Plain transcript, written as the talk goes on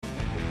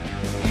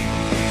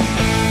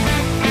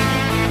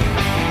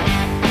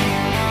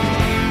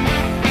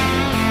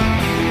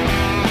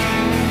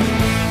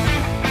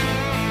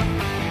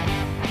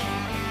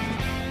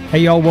Hey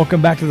y'all,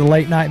 welcome back to the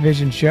Late Night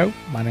Vision Show.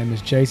 My name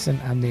is Jason.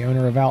 I'm the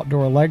owner of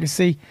Outdoor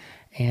Legacy.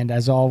 And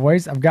as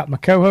always, I've got my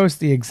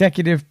co-host, the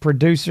executive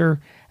producer,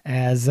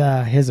 as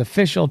his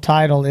official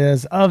title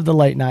is, of the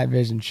Late Night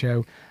Vision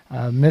Show,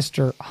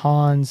 Mr.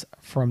 Hans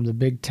from the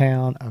big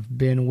town of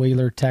Ben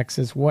Wheeler,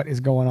 Texas. What is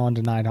going on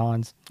tonight,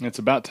 Hans? It's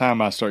about time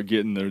I start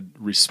getting the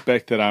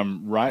respect that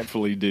I'm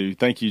rightfully due.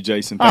 Thank you,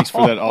 Jason. Thanks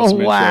for that awesome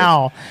intro.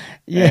 Wow.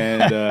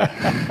 Yeah.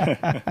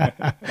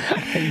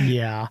 And,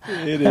 yeah.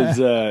 It is,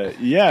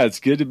 it's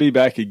good to be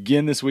back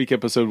again this week,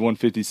 episode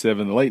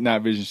 157, the Late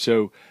Night Vision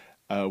Show,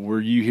 where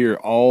you hear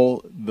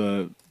all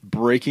the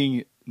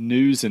breaking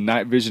news in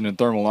night vision and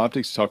thermal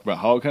optics. Talk about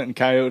hog hunting,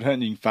 coyote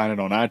hunting. You can find it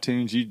on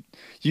iTunes,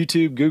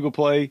 YouTube, Google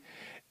Play.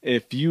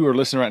 If you are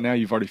listening right now,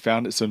 you've already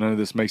found it, so none of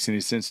this makes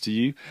any sense to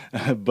you.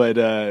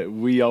 But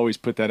we always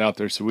put that out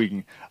there so we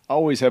can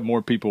always have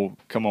more people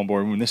come on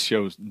board. When this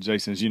show,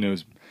 Jason, as you know,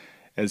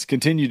 has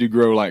continued to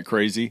grow like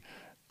crazy.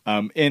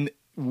 And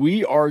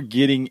we are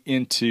getting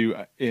into,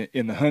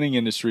 in the hunting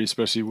industry,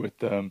 especially with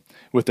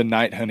the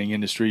night hunting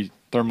industry,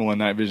 thermal and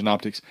night vision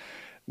optics,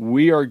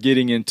 we are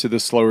getting into the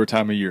slower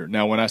time of year.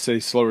 Now, when I say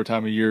slower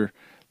time of year,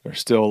 there's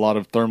still a lot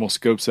of thermal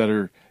scopes that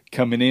are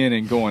coming in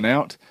and going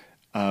out.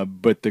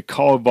 But the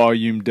call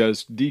volume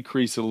does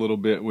decrease a little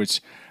bit,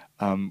 which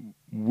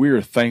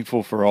we're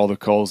thankful for all the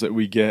calls that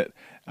we get.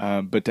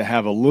 But to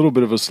have a little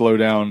bit of a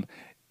slowdown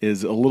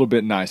is a little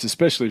bit nice,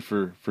 especially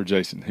for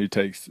Jason, who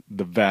takes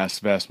the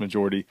vast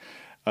majority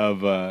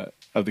of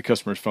the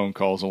customers' phone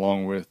calls,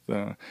 along with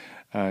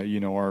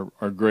our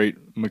great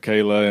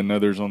Michaela and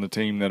others on the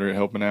team that are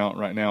helping out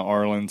right now,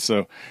 Arlen.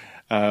 So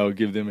I'll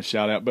give them a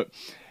shout out. But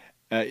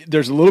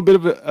there's a little bit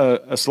of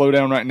a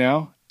slowdown right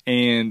now.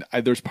 And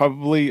there's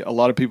probably a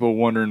lot of people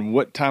wondering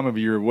what time of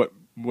year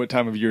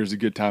is a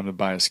good time to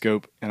buy a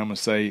scope. And I'm going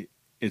to say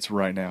it's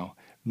right now.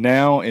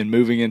 Now, and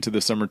moving into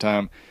the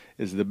summertime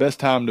is the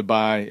best time to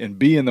buy and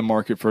be in the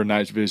market for a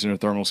night vision or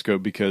thermal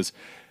scope, because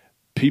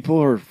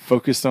people are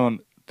focused on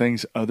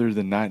things other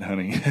than night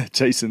hunting,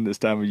 chasing this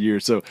time of year.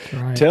 So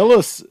Tell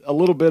us a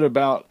little bit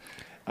about,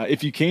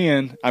 if you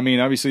can, I mean,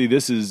 obviously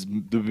this is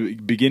the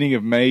beginning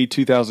of May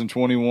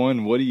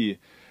 2021. What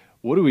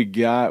do we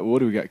got? What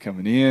do we got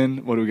coming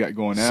in? What do we got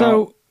going out?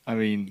 So, I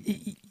mean,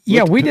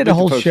 we did a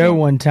whole show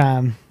one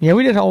time. Yeah,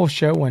 we did a whole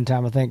show one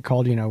time, I think,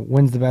 called,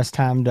 when's the best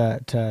time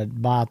to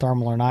buy a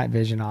thermal or night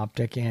vision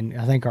optic? And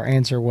I think our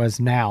answer was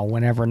now,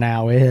 whenever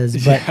now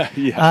is. But,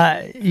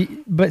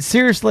 but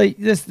seriously,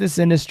 this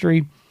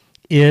industry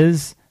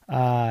is,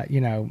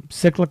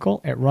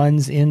 cyclical. It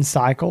runs in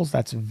cycles.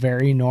 That's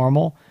very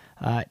normal.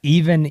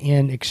 Even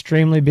in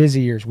extremely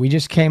busy years. We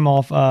just came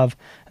off of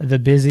the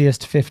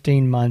busiest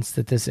 15 months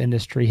that this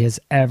industry has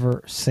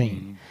ever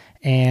seen.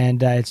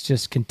 And it's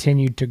just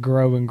continued to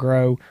grow and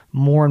grow.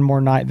 More and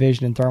more night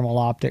vision and thermal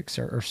optics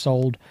are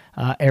sold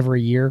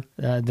every year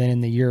than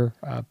in the year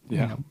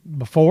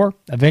before.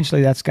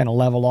 Eventually that's going to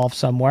level off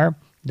somewhere.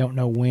 Don't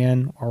know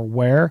when or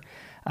where.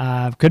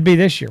 Could be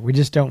this year. We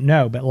just don't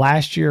know. But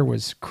last year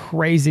was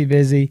crazy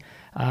busy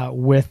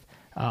with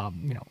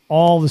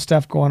all the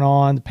stuff going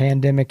on, the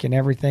pandemic and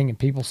everything, and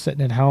people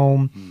sitting at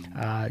home,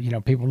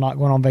 people not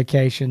going on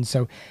vacation.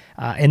 So,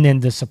 and then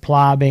the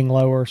supply being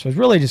lower. So it's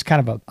really just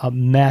kind of a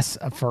mess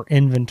for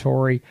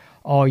inventory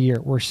all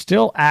year. We're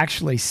still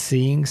actually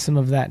seeing some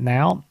of that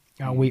now.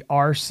 We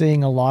are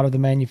seeing a lot of the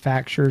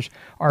manufacturers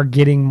are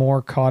getting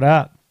more caught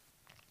up.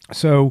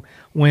 So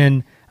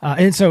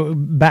and so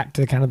back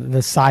to kind of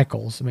the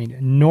cycles. I mean,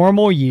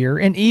 normal year,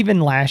 and even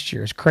last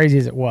year, as crazy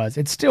as it was,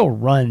 it still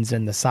runs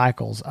in the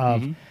cycles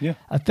of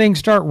things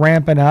start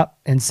ramping up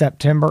in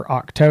September,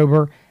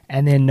 October,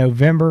 and then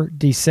November,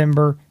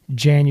 December,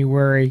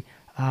 January,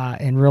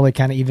 and really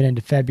kind of even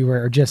into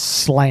February are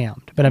just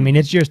slammed. But I mean,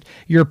 it's just,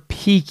 you're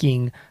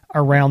peaking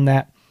around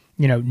that,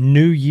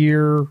 New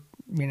Year,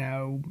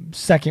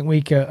 second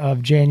week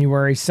of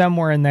January,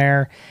 somewhere in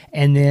there.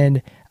 And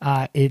then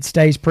it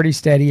stays pretty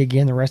steady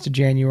again the rest of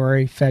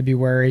January,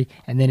 February,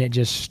 and then it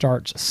just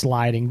starts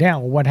sliding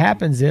down. Well, what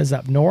happens is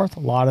up north,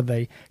 a lot of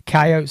the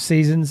coyote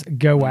seasons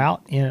go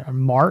out in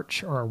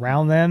March or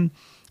around then.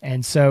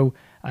 And so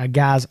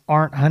guys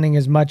aren't hunting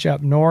as much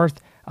up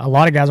north. A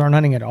lot of guys aren't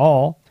hunting at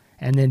all.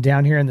 And then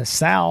down here in the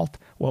south,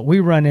 what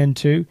we run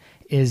into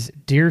is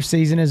deer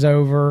season is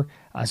over.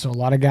 So a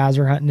lot of guys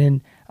are hunting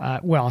in,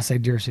 I'll say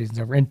deer season's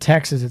over. In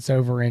Texas, it's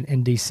over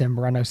in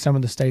December. I know some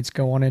of the states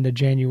go on into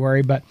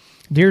January, but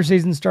deer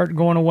season starts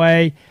going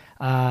away.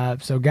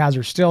 So guys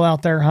are still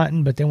out there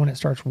hunting, but then when it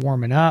starts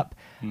warming up,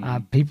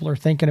 people are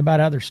thinking about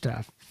other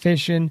stuff.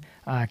 Fishing,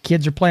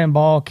 kids are playing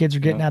ball, kids are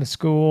getting out of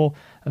school,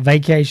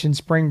 vacation,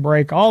 spring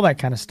break, all that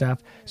kind of stuff.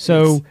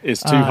 So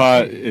it's too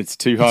hot. It's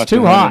too hot.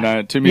 Too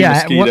hot. Too many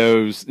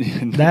mosquitoes.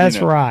 That's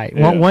right.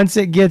 Yeah. Once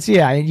it gets,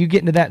 you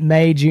get into that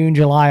May, June,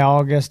 July,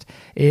 August,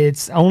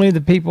 it's only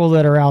the people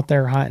that are out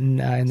there hunting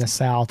in the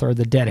South are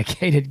the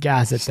dedicated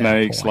guys at that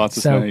point. Snakes, lots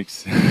of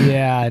snakes.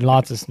 Yeah,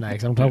 lots of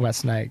snakes. I'm talking about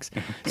snakes.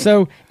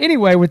 So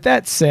anyway, with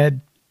that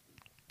said,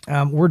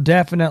 we're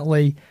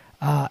definitely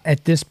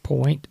at this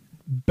point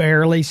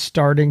barely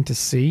starting to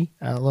see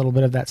a little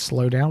bit of that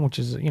slowdown, which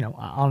is,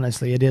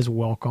 honestly, it is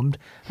welcomed.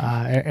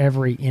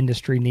 Every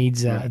industry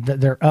needs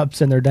their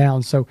ups and their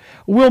downs. So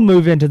we'll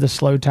move into the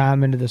slow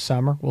time into the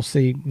summer. We'll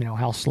see,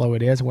 how slow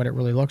it is and what it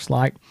really looks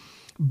like.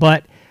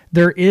 But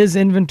there is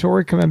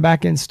inventory coming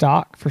back in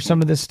stock for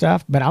some of this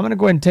stuff. But I'm going to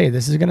go ahead and tell you,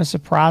 this is going to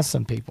surprise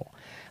some people.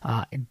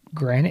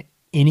 Granted,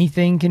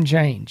 anything can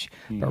change.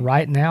 But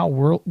right now,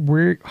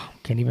 we're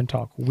can't even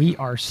talk. We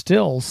are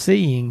still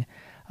seeing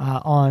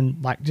on,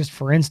 like, just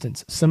for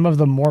instance, some of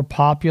the more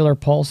popular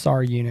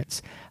Pulsar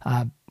units.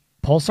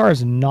 Pulsar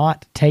is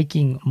not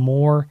taking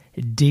more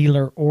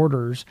dealer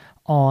orders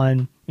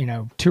on,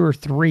 2 or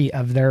 3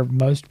 of their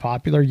most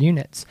popular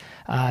units.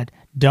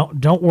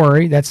 Don't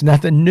worry, that's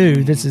nothing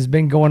new. This has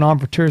been going on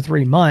for 2 or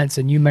 3 months,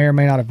 and you may or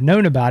may not have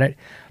known about it.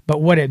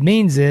 But what it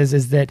means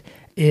is that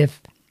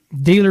if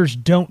dealers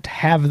don't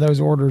have those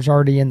orders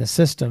already in the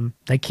system,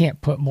 they can't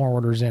put more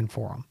orders in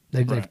for them.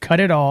 They've cut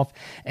it off,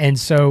 and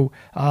so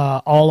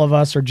all of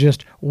us are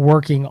just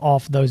working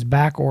off those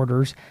back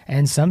orders,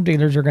 and some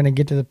dealers are going to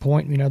get to the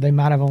point, they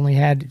might have only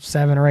had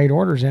 7 or 8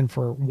 orders in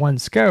for one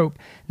scope.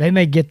 They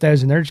may get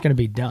those, and they're just going to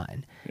be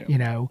done.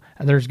 Yep.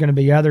 There's going to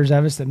be others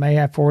of us that may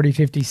have 40,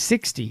 50,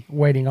 60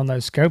 waiting on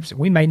those scopes.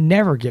 We may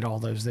never get all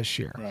those this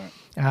year. Right.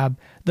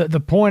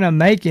 The point I'm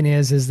making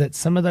is that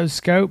some of those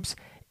scopes,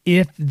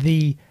 if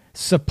the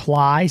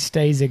supply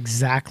stays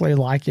exactly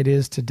like it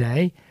is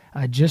today,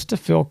 just to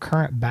fill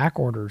current back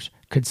orders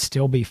could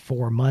still be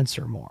 4 months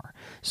or more.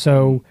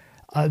 So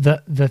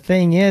the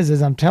thing is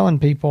I'm telling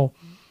people,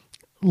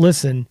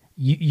 listen,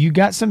 you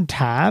got some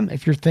time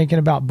if you're thinking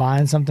about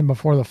buying something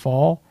before the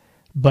fall,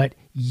 but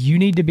you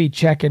need to be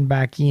checking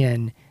back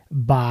in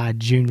by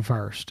June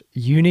 1st.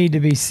 You need to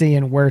be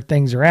seeing where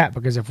things are at,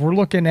 because if we're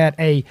looking at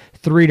a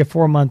 3 to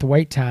 4 month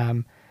wait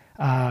time,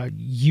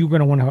 you're going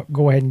to want to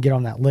go ahead and get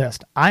on that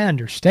list. I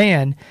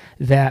understand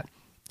that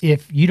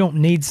if you don't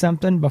need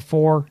something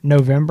before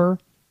November,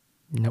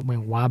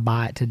 why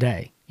buy it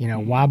today?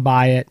 Why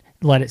buy it,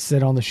 let it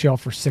sit on the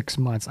shelf for 6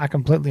 months? I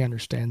completely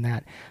understand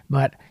that.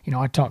 But,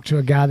 I talked to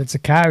a guy that's a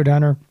coyote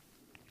hunter,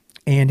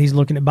 and he's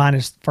looking at buying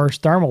his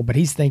first thermal, but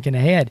he's thinking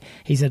ahead.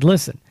 He said,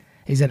 listen,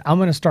 I'm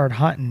going to start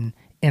hunting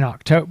in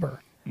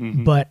October,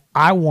 but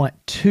I want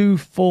 2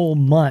 full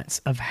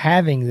months of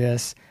having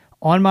this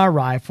on my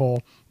rifle,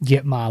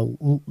 get my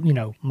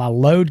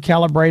load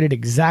calibrated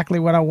exactly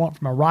what I want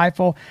for my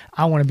rifle.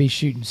 I want to be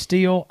shooting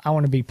steel. I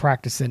want to be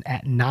practicing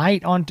at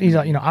night on. He's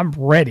like, I'm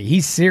ready.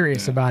 He's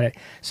serious about it.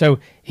 So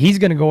he's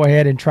going to go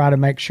ahead and try to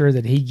make sure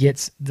that he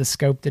gets the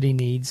scope that he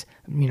needs,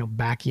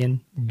 back in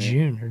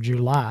June or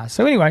July.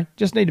 So anyway,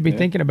 just need to be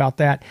thinking about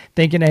that,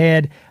 thinking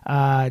ahead.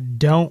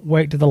 Don't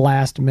wait to the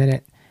last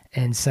minute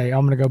and say,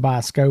 I'm going to go buy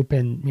a scope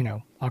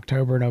in,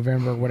 October,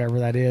 November, whatever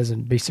that is,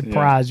 and be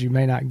surprised you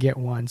may not get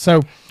one.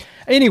 So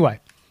anyway,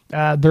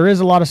 there is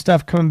a lot of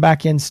stuff coming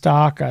back in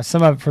stock,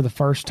 some of it for the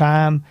first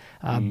time.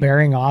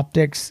 Bearing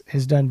Optics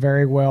has done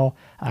very well,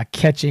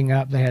 catching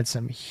up. They had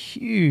some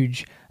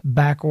huge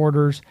back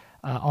orders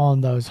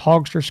on those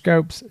Hogster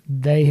scopes.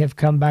 They have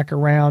come back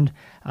around.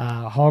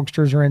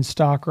 Hogsters are in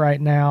stock right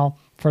now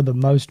for the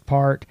most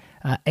part.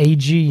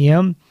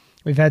 AGM,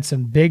 we've had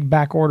some big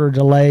back order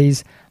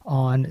delays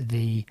on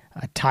the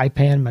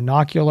Taipan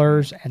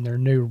monoculars and their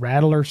new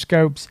Rattler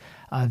scopes.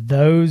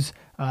 Those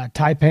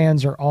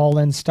Taipans are all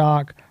in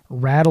stock.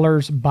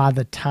 Rattlers, by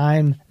the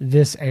time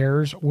this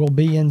airs, will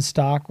be in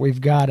stock. We've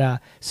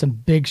got some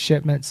big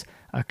shipments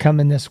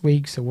coming this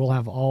week, so we'll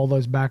have all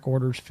those back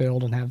orders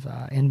filled and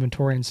have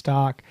inventory in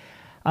stock.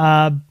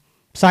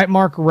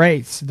 Sightmark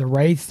Wraiths. The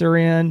Wraiths are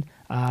in,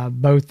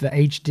 both the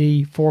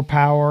HD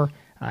 4-power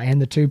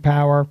and the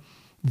 2-power.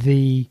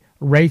 The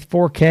Wraith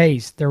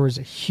 4Ks, there was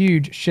a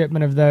huge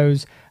shipment of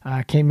those,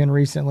 came in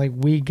recently.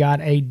 We got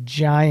a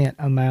giant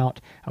amount.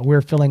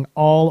 We're filling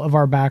all of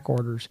our back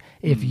orders.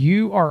 If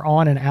you are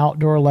on an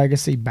Outdoor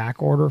Legacy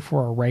back order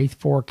for a Wraith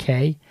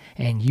 4K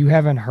and you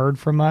haven't heard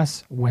from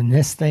us when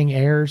this thing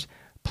airs,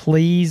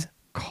 please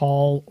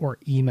call or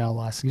email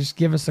us. Just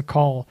give us a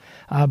call,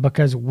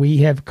 because we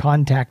have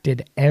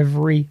contacted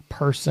every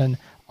person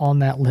on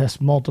that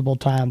list multiple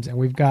times, and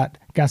we've got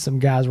some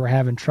guys we're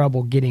having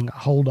trouble getting a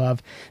hold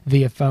of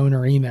via phone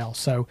or email.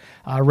 So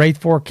Wraith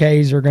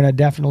 4Ks are going to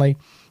definitely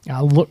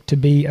look to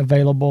be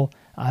available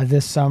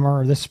this summer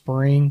or this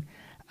spring.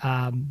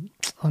 Let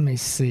me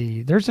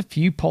see. There's a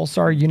few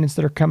Pulsar units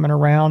that are coming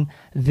around.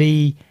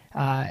 The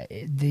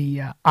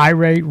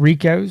iRay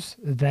Ricos,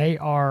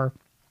 they're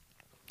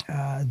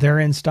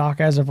in stock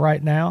as of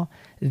right now.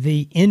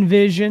 The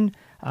Envision,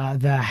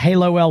 the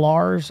Halo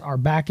LRs are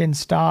back in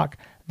stock.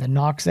 The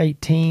Nox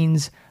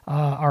 18s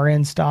are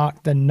in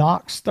stock. The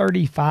Nox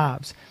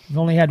 35s, we've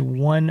only had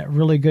one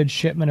really good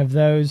shipment of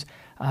those.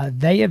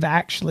 They have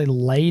actually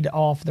laid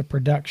off the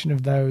production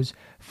of those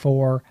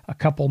for a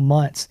couple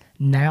months.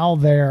 Now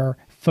they're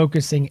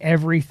focusing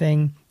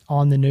everything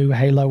on the new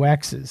Halo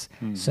X's.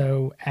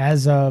 So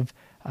as of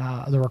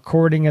the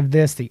recording of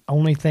this, the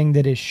only thing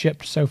that is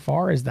shipped so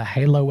far is the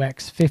Halo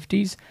X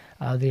 50s.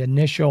 The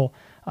initial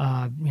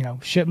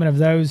shipment of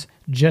those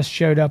just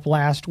showed up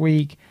last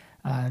week.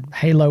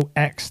 Halo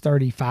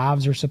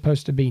X35s are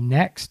supposed to be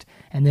next.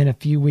 And then a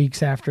few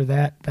weeks after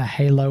that, the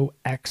Halo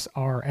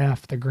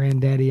XRF, the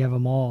granddaddy of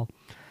them all.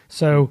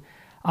 So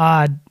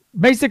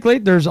basically,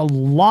 there's a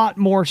lot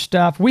more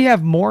stuff. We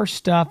have more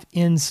stuff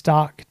in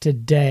stock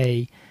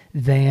today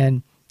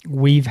than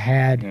we've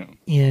had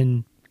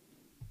in,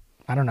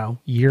 I don't know,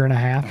 year and a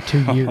half,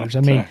 2 years.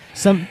 I mean,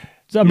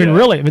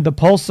 really, the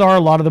Pulsar, a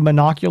lot of the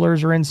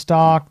monoculars are in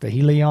stock, the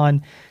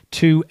Helion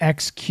 2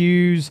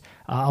 XQs,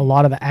 a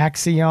lot of the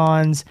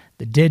Axions,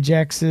 the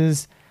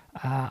Digexes.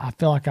 I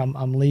feel like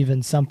I'm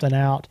leaving something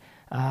out,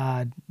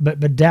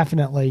 but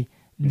definitely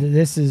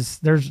there's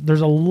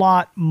a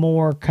lot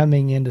more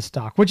coming into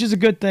stock, which is a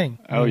good thing.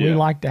 We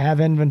like to have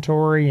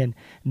inventory and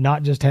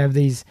not just have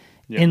these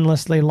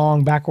endlessly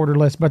long back order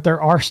lists, but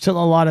there are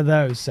still a lot of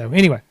those. So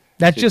anyway,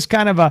 that's just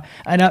kind of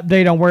an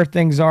update on where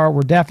things are.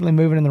 We're definitely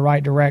moving in the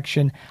right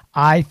direction.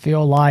 I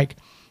feel like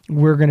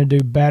we're going to do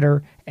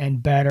better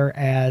and better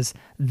as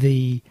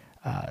the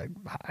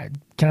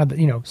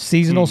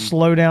seasonal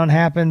slowdown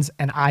happens,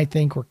 and I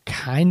think we're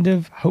kind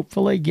of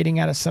hopefully getting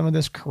out of some of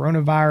this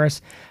coronavirus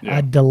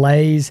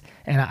delays,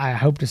 and I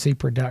hope to see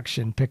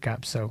production pick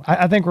up. So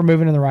I think we're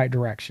moving in the right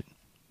direction.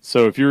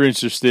 So if you're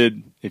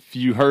interested, if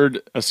you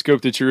heard a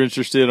scope that you're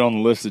interested on the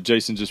list that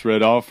Jason just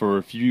read off, or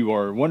if you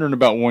are wondering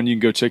about one, you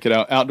can go check it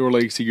out,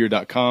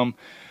 outdoorlegacygear.com.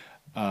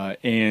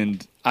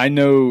 And I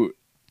know,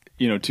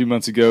 2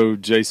 months ago,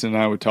 Jason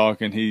and I would talk,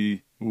 and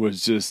he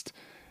was just,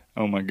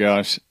 oh my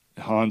gosh,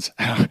 Hans,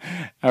 how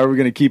are we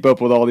going to keep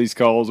up with all these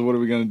calls? What are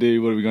we going to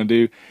do? What are we going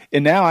to do?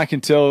 And now I can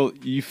tell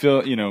you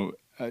feel,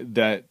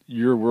 that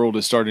your world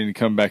is starting to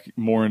come back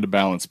more into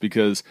balance,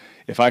 because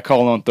if I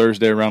call on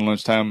Thursday around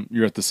lunchtime,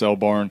 you're at the sale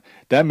barn.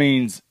 That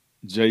means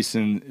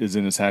Jason is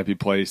in his happy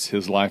place.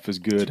 His life is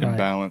good and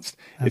balanced.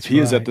 If he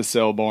is at the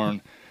sale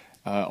barn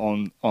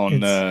on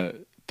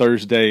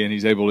Thursday and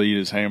he's able to eat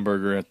his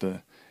hamburger at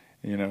the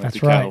at the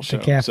cattle show.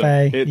 The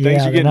cafe. So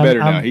things are getting better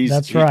now.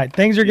 Right.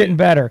 Things are getting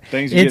better.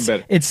 Things are getting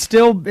better. It's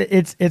still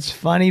it's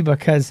funny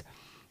because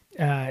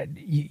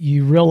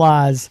you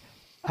realize,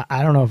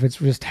 I don't know if it's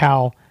just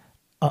how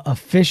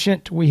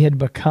efficient we had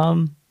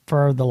become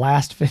for the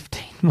last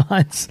 15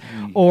 months,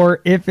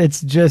 or if it's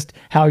just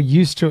how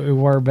used to it we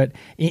were. But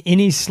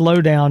any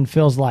slowdown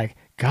feels like,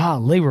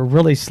 golly, we're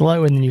really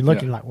slow, and then you look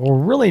and you're like, well,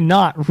 we're really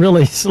not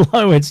really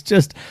slow. It's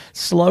just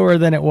slower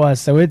than it was.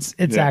 So it's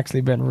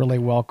actually been really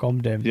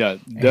welcomed.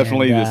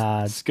 Definitely.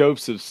 The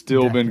scopes have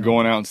still been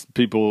going out.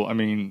 People,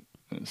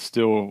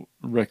 still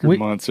record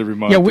months every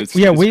month. It's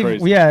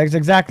crazy. It's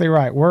exactly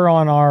right. We're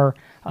on our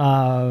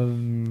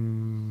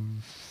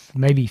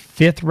maybe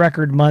 5th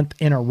record month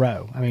in a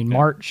row.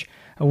 March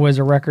was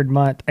a record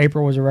month.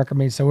 April was a record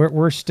month. So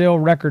we're still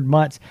record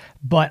months,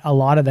 but a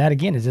lot of that,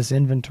 again, is this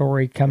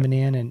inventory coming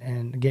in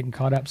and getting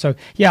caught up. So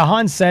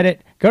Hans said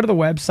it. Go to the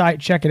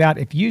website, check it out.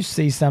 If you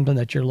see something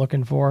that you're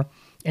looking for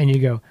and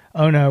you go,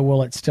 oh no,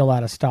 well, it's still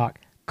out of stock,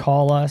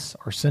 call us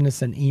or send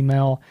us an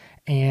email.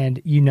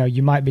 And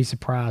you might be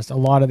surprised. A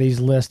lot of these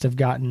lists have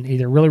gotten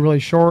either really, really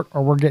short,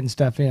 or we're getting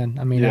stuff in.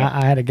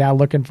 I had a guy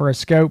looking for a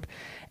scope,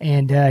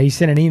 and he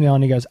sent an email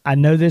and he goes, I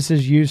know this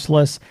is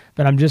useless,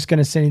 but I'm just going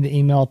to send you the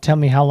email. Tell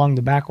me how long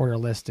the back order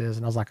list is.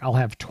 And I was like, I'll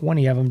have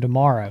 20 of them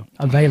tomorrow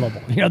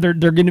available. They're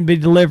going to be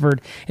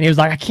delivered. And he was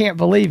like, I can't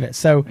believe it.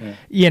 So,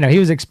 he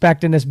was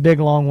expecting this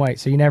big, long wait.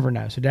 So you never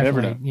know. So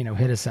definitely,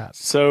 hit us up.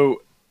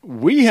 So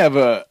we have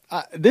I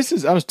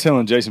was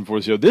telling Jason before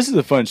the show, this is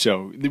a fun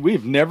show.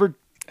 We've never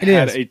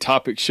had a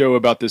topic show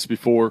about this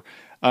before.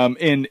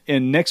 And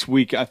next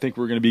week, I think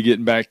we're going to be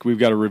getting back. We've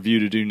got a review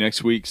to do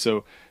next week.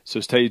 So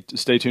stay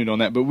tuned on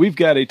that. But we've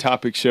got a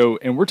topic show,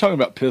 and we're talking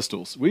about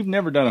pistols. We've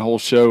never done a whole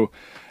show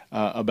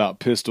about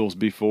pistols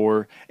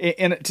before.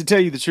 And to tell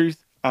you the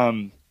truth,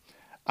 I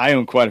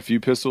own quite a few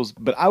pistols,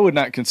 but I would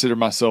not consider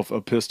myself a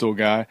pistol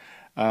guy.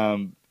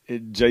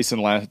 Jason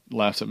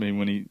laughs at me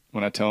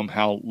when I tell him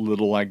how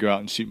little I go out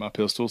and shoot my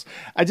pistols.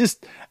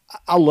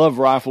 I love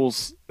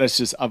rifles.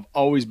 I've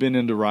always been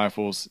into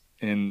rifles,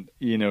 and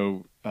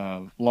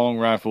long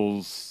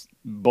rifles,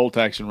 bolt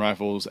action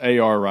rifles,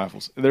 AR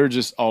rifles. They're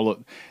just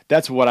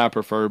that's what I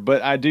prefer.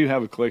 But I do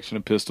have a collection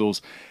of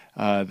pistols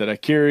that I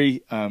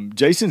carry.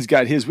 Jason's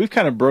got his. We've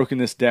kind of broken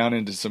this down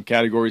into some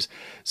categories.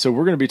 So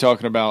we're going to be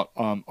talking about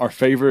our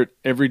favorite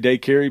everyday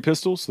carry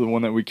pistols, the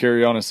one that we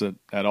carry on us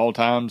at all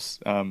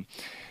times.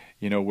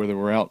 Whether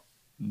we're out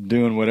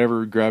doing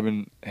whatever,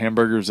 grabbing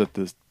hamburgers at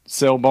the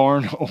sale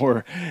barn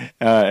or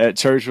at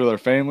church with our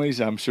families.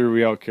 I'm sure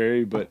we all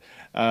carry, but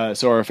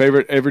so our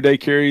favorite everyday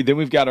carry. Then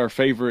we've got our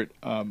favorite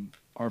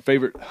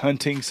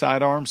hunting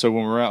sidearm. So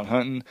when we're out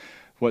hunting,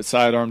 what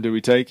sidearm do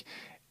we take?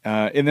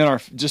 And then our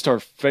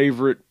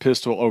favorite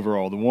pistol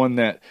overall, the one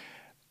that,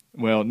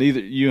 well,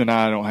 neither you and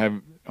I don't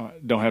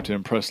have to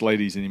impress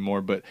ladies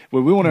anymore, but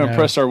when we want to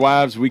impress our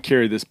wives, we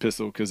carry this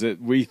pistol because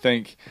we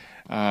think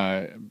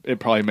it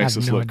probably makes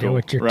us look cool.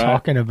 I have no idea what you're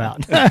talking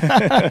about.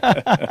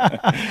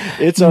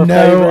 It's our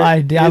favorite.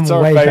 Idea. I'm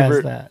way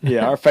past that.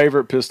 Yeah, our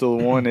favorite pistol,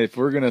 the one, if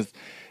we're going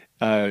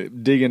to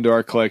dig into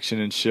our collection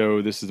and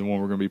show, this is the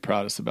one we're going to be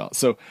proudest about.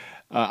 So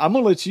I'm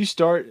going to let you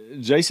start,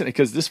 Jason,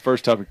 because this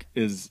first topic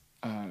is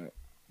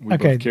we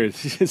both carry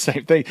the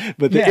same thing.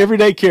 But the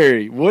everyday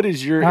carry, what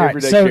is your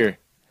everyday carry?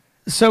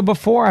 So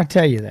before I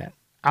tell you that,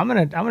 I'm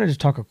gonna just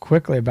talk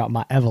quickly about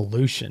my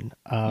evolution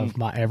of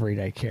my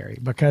everyday carry,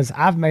 because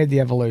I've made the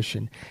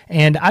evolution,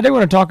 and I do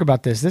want to talk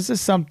about this. This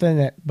is something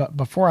that, but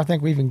before I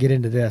think we even get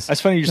into this,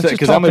 that's funny you said,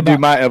 because I'm gonna do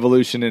my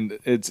evolution, and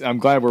I'm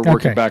glad we're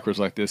working backwards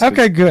like this.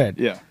 Okay, good.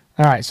 Yeah.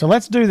 All right, so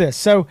let's do this.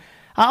 So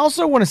I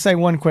also want to say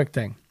one quick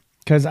thing,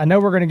 because I know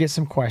we're going to get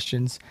some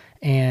questions,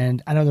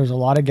 and I know there's a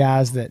lot of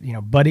guys that,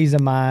 buddies of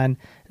mine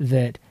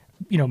that,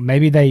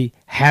 maybe they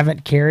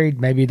haven't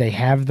carried, maybe they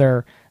have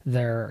their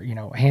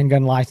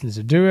handgun license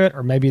to do it,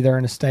 or maybe they're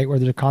in a state where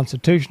there's a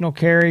constitutional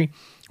carry,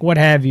 what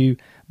have you.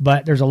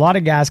 But there's a lot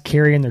of guys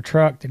carrying their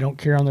truck. They don't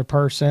carry on their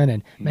person,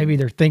 and maybe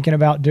they're thinking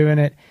about doing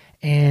it.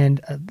 And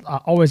I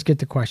always get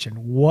the question,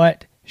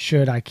 what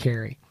should I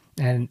carry?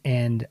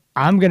 And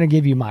I'm going to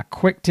give you my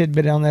quick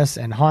tidbit on this.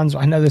 And Hans,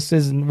 I know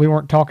we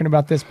weren't talking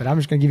about this, but I'm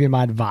just going to give you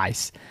my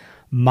advice.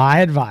 My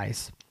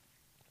advice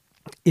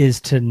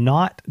is to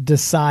not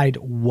decide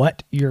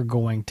what you're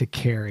going to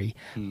carry,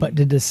 but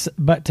to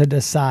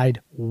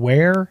decide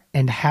where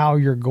and how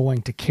you're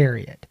going to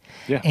carry it.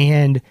 Yeah.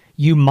 And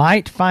you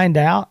might find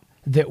out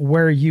that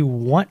where you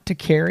want to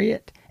carry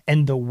it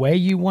and the way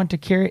you want to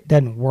carry it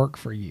doesn't work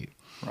for you.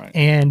 Right.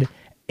 And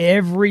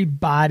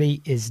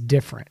everybody is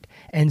different.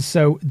 And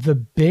so the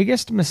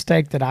biggest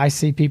mistake that I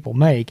see people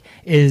make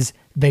is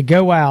they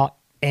go out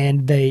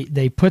and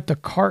they put the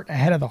cart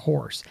ahead of the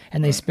horse,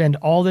 and they spend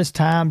all this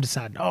time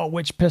deciding,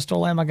 which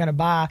pistol am I going to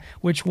buy?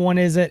 Which one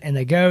is it? And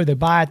they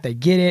buy it, they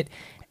get it,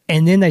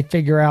 and then they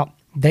figure out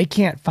they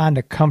can't find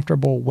a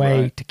comfortable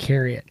way to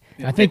carry it.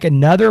 I think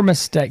another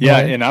mistake. Yeah,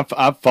 and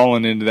I've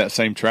fallen into that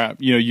same trap.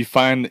 You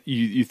find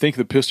you think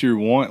the pistol you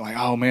want, like,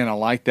 oh man, I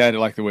like that. I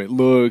like the way it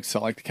looks. I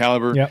like the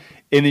caliber. Yep.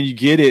 And then you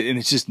get it, and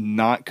it's just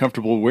not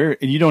comfortable to wear it,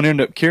 and you don't end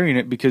up carrying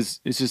it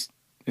because it's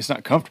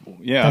not comfortable.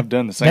 Yeah, I've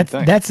done the same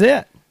thing. That's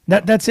it.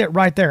 That's it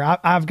right there.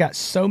 I've got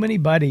so many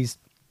buddies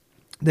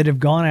that have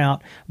gone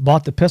out,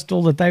 bought the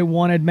pistol that they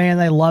wanted. Man,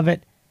 they love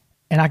it,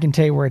 and I can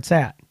tell you where it's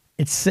at.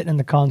 It's sitting in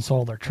the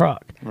console of their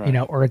truck,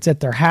 or it's at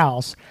their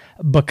house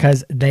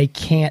because they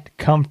can't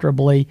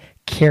comfortably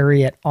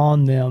carry it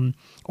on them,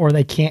 or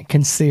they can't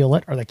conceal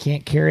it, or they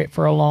can't carry it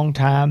for a long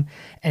time.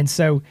 And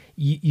so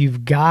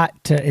you've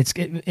got to,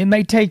 it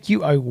may take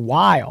you a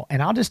while.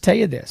 And I'll just tell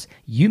you this,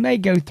 you may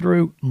go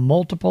through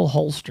multiple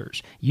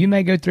holsters. You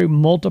may go through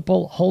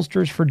multiple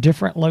holsters for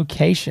different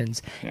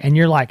locations. Yeah. And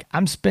you're like,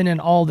 I'm spending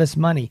all this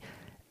money.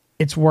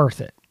 It's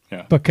worth it.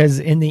 Yeah. Because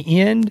in the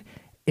end,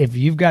 if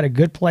you've got a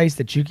good place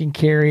that you can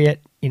carry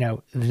it,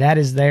 that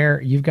is there.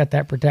 You've got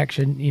that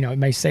protection. It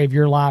may save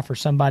your life or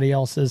somebody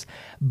else's,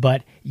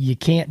 but you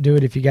can't do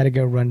it if you got to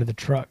go run to the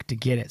truck to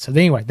get it. So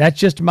anyway, that's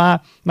just my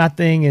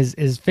thing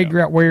is figure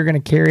out where you're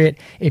going to carry it.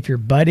 If your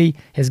buddy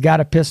has got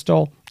a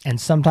pistol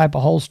and some type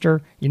of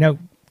holster,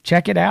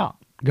 check it out.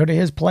 Go to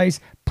his place,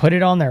 put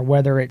it on there,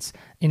 whether it's,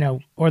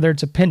 whether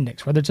it's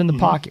appendix, whether it's in the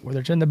pocket,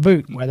 whether it's in the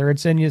boot, whether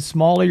it's in the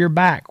small of your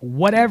back,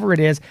 whatever it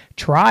is,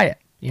 try it.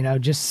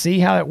 Just see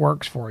how it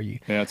works for you.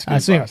 Yeah, that's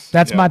good advice.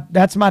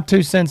 That's my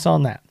 2 cents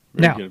on that.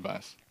 Very good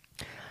advice.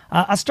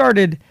 I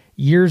started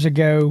years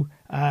ago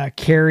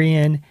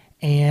carrying,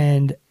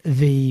 and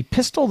the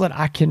pistol that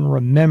I can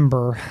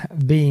remember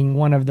being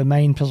one of the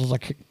main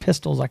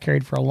pistols I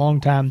carried for a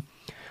long time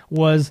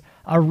was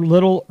a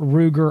little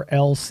Ruger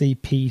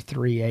LCP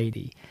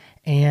 380,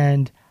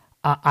 and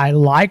I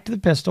liked the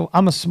pistol.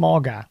 I'm a small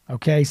guy,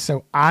 okay?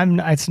 So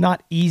it's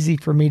not easy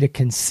for me to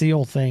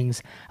conceal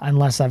things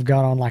unless I've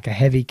got on like a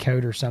heavy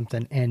coat or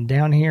something. And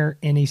down here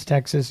in East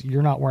Texas,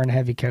 you're not wearing a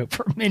heavy coat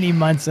for many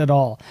months at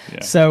all.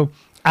 Yeah. So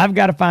I've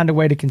got to find a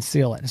way to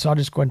conceal it. So I'll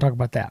just go ahead and talk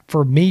about that.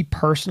 For me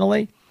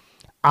personally,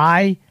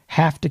 I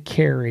have to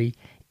carry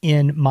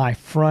in my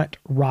front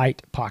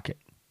right pocket.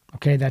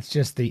 Okay, that's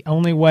just the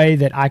only way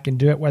that I can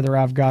do it, whether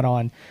I've got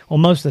on, well,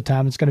 most of the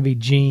time it's going to be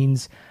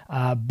jeans,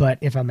 but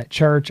if I'm at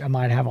church, I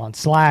might have on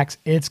slacks.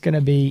 It's going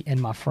to be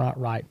in my front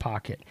right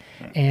pocket.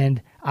 Right.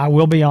 And I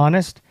will be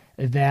honest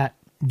that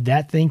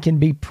thing can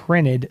be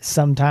printed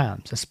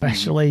sometimes,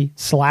 especially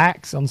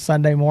slacks on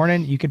Sunday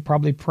morning. You could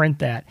probably print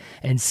that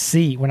and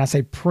see. When I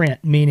say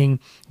print, meaning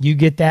you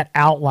get that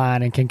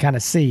outline and can kind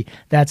of see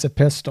that's a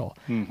pistol.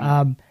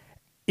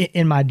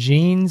 In my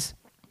jeans,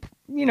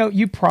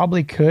 you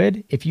probably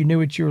could if you knew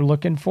what you were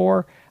looking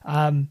for.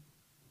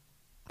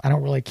 I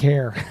don't really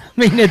care. I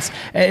mean,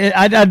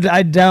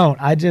 I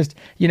don't. I just,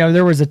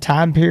 there was a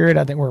time period,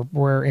 I think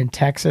we're in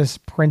Texas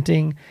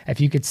printing.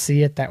 If you could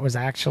see it, that was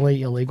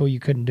actually illegal. You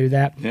couldn't do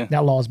that. Yeah.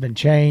 That law has been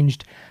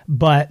changed.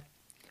 But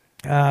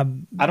I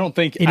don't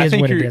think, I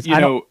think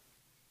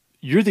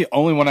you're the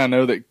only one I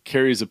know that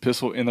carries a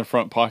pistol in the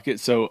front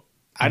pocket. So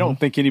I don't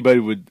think anybody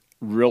would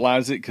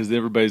realize it because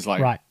everybody's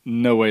like, right.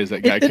 no way is that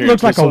guy It carrying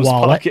looks a like a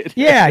wallet. pocket.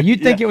 Yeah,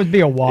 you'd think it would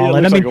be a wallet. Yeah,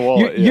 it looks I mean, like a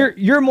wallet,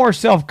 you're more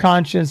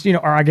self-conscious, you know,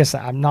 or I guess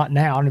I'm not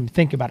now. I don't even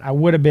think about it. I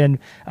would have been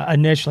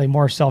initially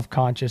more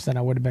self-conscious than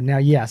I would have been now.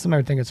 Yeah, somebody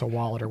would think it's a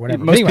wallet or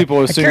whatever. Most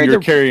people assume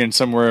you're carrying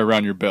somewhere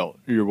around your belt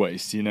or your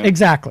waist, you know?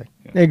 Exactly.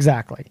 Yeah.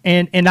 Exactly.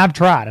 And I've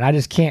tried and I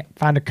just can't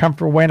find a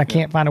comfortable way and I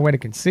can't find a way to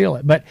conceal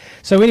it. But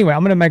so anyway,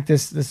 I'm going to make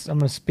this, I'm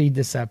going to speed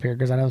this up here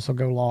because I know this will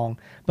go long.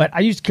 But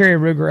I used to carry a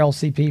Ruger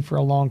LCP for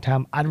a long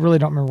time. I really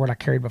don't remember what I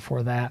carried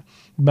before that.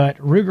 But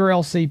Ruger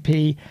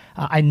LCP,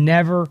 I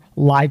never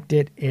liked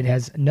it. It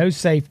has no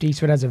safety,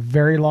 so it has a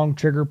very long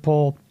trigger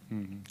pull.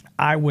 Mm-hmm.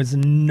 I was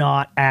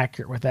not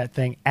accurate with that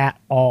thing at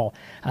all.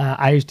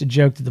 I used to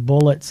joke that the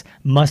bullets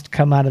must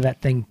come out of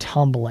that thing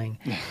tumbling.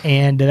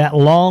 And that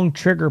long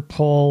trigger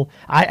pull,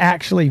 I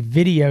actually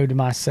videoed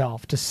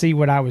myself to see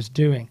what I was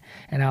doing.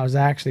 And I was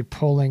actually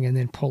pulling and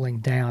then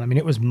pulling down. I mean,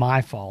 it was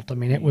my fault. I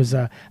mean, it was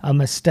a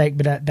mistake.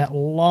 But that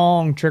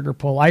long trigger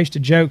pull, I used to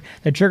joke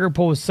the trigger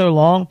pull was so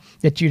long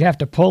that you'd have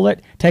to pull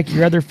it, take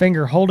your other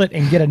finger, hold it,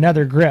 and get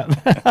another grip.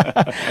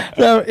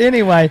 So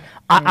anyway,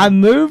 I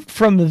moved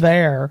from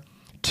there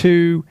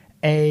to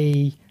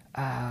a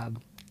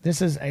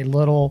this is a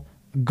little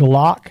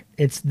Glock.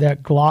 It's the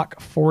Glock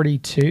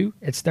 42.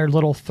 It's their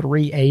little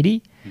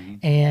 380. Mm-hmm.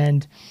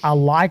 And I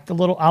like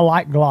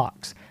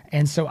Glocks.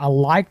 And so I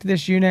liked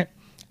this unit.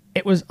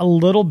 It was a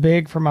little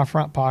big for my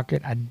front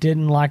pocket. I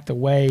didn't like the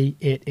way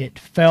it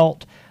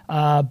felt,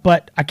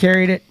 but I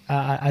carried it.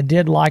 I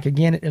did like,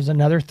 again, it was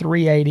another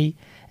 380.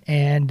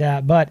 And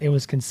but it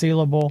was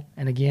concealable.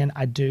 And again,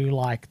 I do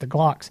like the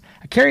Glocks.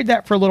 I carried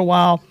that for a little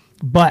while,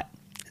 but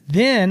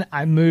then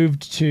I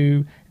moved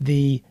to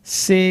the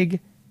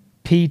SIG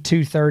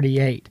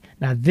P238.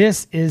 Now,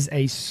 this is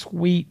a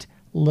sweet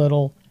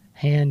little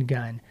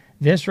handgun.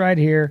 This right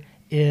here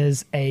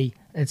is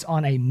it's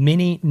on a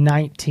mini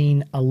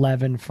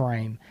 1911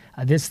 frame.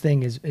 This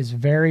thing is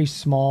very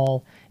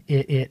small.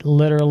 It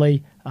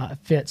literally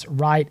fits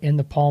right in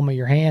the palm of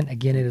your hand.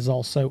 Again, it is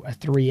also a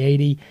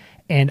 380.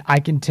 And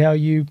I can tell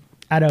you,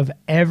 out of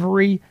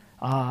every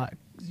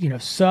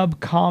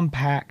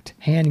subcompact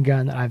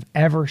handgun that I've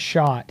ever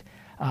shot,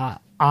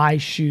 I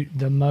shoot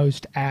the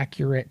most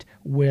accurate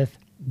with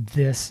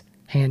this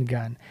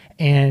handgun.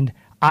 And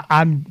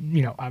I'm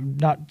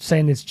not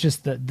saying it's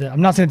just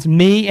I'm not saying it's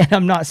me, and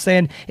I'm not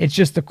saying it's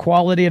just the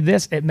quality of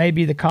this. It may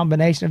be the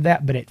combination of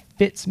that, but it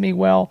fits me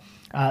well.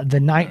 The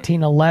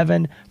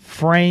 1911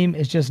 frame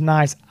is just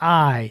nice.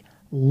 I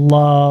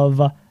love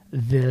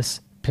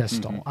this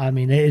pistol. Mm-hmm. I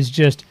mean, it is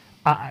just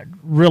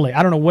really,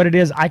 I don't know what it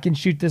is. I can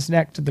shoot this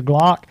next to the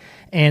Glock,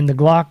 and the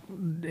Glock,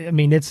 I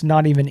mean, it's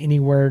not even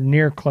anywhere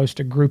near close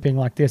to grouping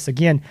like this.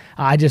 Again,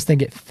 I just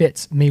think it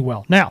fits me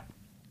well. Now,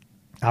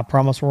 I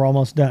promise we're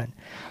almost done.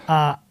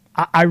 I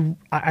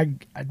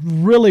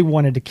really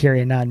wanted to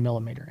carry a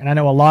 9mm, and I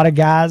know a lot of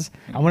guys.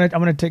 I'm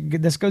gonna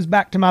take this goes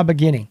back to my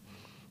beginning.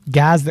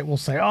 Guys that will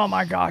say, "Oh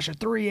my gosh, a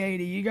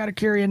 380! You got to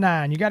carry a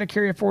 9. You got to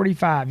carry a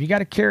 45. You got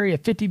to carry a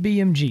 50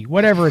 BMG,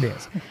 whatever it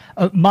is."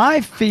 My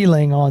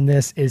feeling on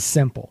this is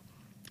simple: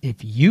 if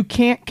you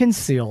can't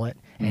conceal it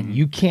and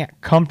you can't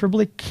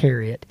comfortably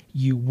carry it,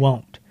 you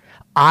won't.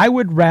 I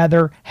would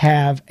rather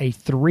have a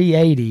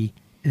 380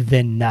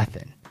 than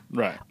nothing.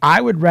 Right. I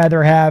would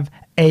rather have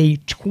a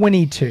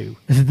 22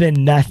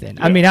 than nothing.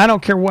 Yeah. I mean, I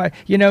don't care what,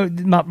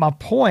 my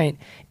point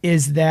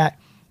is that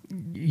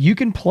you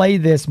can play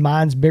this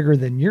mine's bigger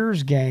than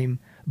yours game,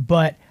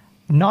 but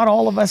not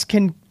all of us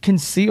can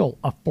conceal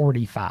a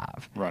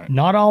 45. Right.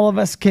 Not all of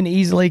us can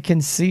easily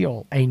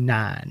conceal a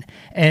 9.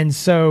 And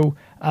so,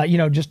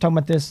 just talking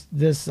about this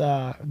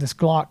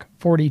Glock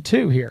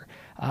 42 here,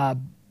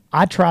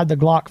 I tried the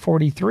Glock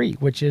 43,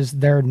 which is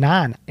their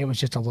 9. It was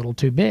just a little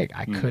too big.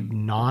 I could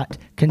not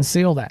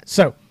conceal that.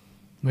 So,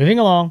 moving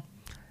along,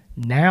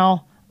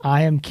 now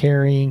I am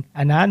carrying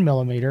a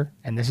 9mm,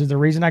 and this is the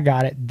reason I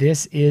got it.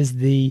 This is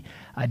the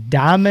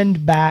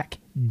Diamondback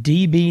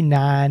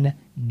DB9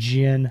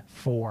 Gen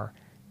 4.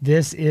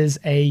 This is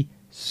a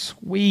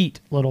sweet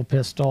little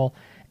pistol,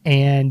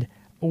 and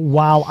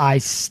while I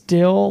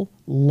still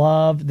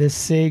love this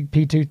SIG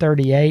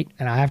P238,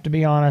 and I have to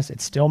be honest,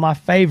 it's still my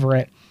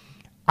favorite,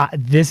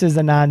 this is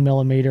a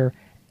 9mm,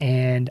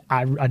 and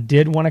I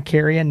did want to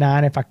carry a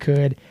 9 if I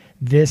could.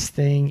 This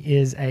thing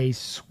is a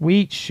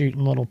sweet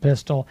shooting little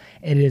pistol.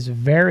 It is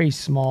very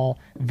small,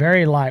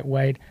 very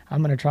lightweight.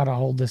 I'm going to try to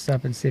hold this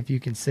up and see if you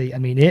can see. I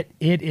mean, it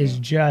is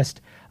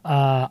just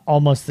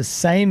almost the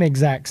same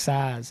exact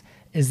size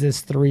as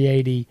this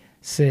 380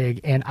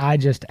 SIG, and I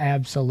just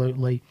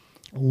absolutely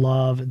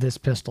love this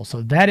pistol.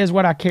 So that is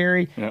what I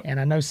carry, yep. And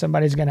I know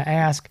somebody's going to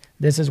ask,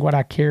 this is what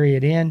I carry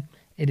it in.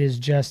 It is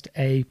just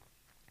a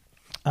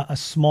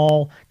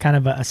small kind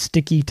of a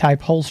sticky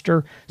type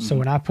holster. So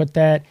when I put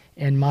that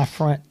in my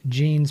front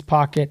jeans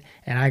pocket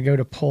and I go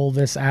to pull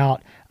this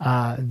out,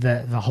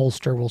 the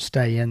holster will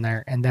stay in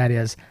there. And that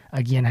is,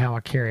 again, how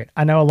I carry it.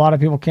 I know a lot of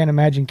people can't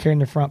imagine carrying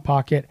the front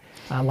pocket.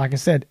 Like I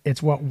said,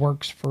 it's what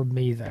works for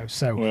me, though.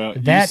 So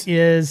that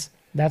is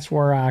That's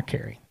where I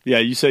carry. Yeah,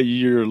 you say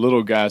you're a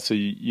little guy, so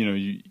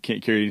you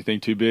can't carry anything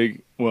too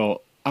big.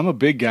 Well, I'm a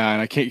big guy,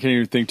 and I can't carry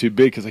anything too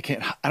big because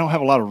I don't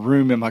have a lot of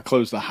room in my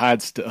clothes to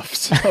hide stuff.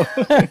 So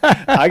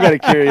I got to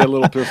carry a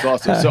little pistol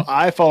also. So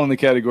I fall in the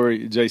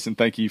category. Jason,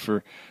 thank you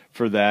for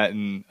that,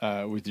 and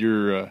with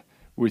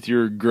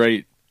your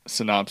great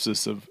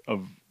synopsis of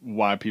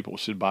why people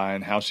should buy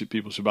and how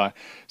people should buy.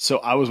 So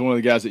I was one of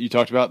the guys that you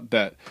talked about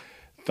that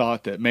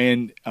thought that,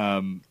 man,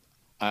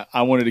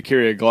 I wanted to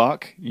carry a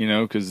Glock,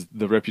 because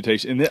the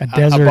reputation. And a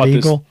Desert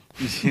Eagle.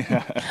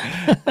 Yeah,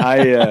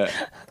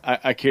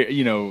 I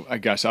carry.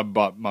 I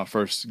bought my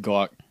first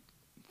Glock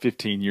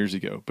 15 years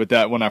ago. But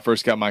that when I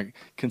first got my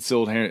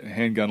concealed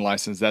handgun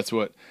license, that's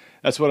what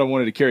I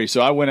wanted to carry.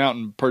 So I went out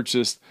and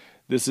purchased.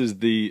 This is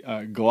the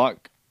Glock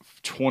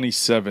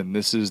 27.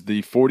 This is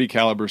the 40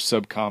 caliber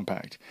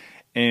subcompact,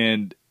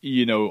 and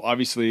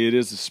obviously it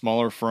is a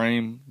smaller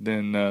frame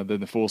than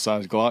the full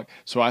size Glock.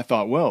 So I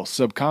thought, well,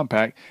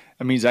 subcompact.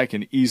 That means I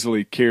can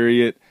easily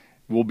carry it.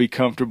 Will be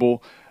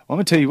comfortable. I'm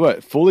gonna tell you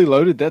what, fully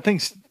loaded, that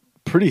thing's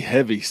pretty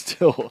heavy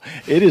still.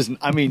 It is.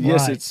 I mean,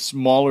 yes, it's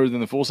smaller than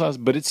the full size,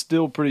 but it's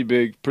still pretty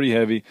big, pretty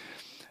heavy.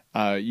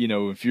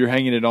 If you're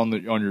hanging it on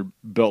your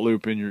belt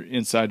loop and you're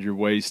inside your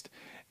waist,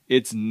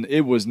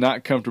 it was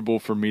not comfortable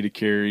for me to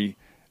carry.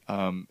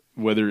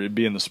 Whether it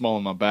be in the small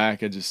of my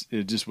back, it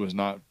just was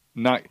not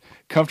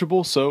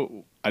comfortable.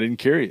 So I didn't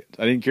carry it.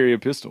 I didn't carry a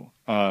pistol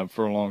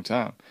for a long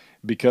time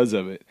because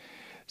of it.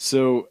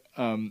 So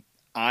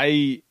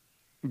I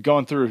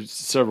gone through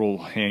several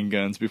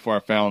handguns before I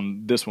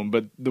found this one,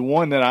 but the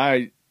one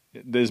that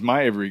is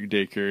my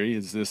everyday carry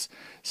is this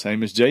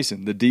same as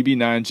Jason, the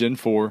DB9 Gen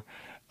 4.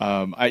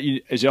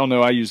 As y'all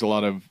know, I use a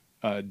lot of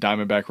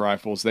Diamondback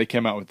rifles. They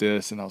came out with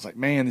this, and I was like,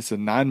 man, it's a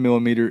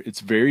 9mm.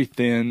 It's very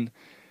thin,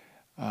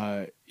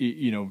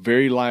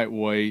 very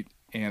lightweight,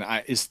 and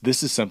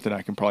this is something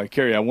I can probably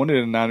carry. I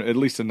wanted at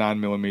least a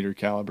 9mm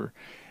caliber,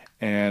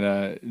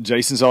 and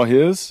Jason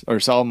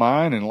saw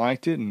mine and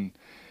liked it, and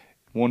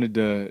wanted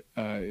to.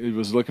 It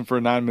was looking for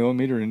a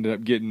 9mm. Ended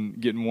up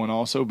getting one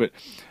also, but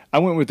I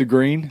went with the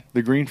green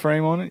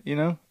frame on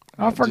it.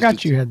 I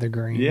forgot you had the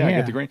green. Yeah, I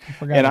got the green,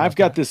 and I've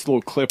got this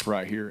little clip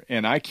right here,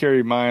 and I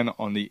carry mine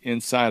on the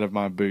inside of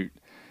my boot.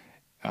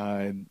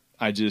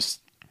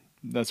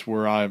 That's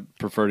where I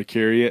prefer to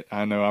carry it.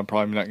 I know I'm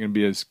probably not going to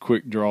be as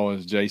quick draw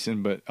as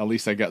Jason, but at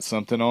least I got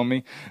something on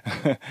me.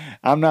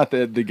 I'm not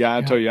the guy.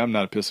 I tell you, I'm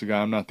not a pistol guy.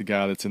 I'm not the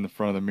guy that's in the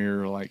front of the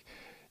mirror like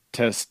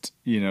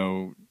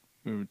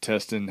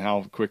testing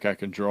how quick I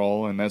can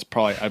draw, and I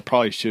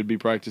probably should be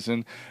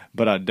practicing,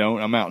 but I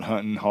don't. I'm out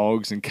hunting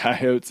hogs and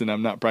coyotes, and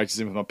I'm not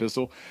practicing with my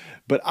pistol.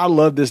 But I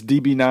love this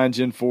DB9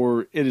 Gen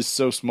 4. It is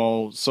so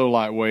small, so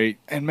lightweight,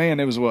 and man,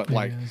 it was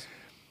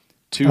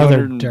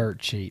they're dirt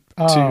cheap.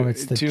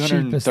 It's the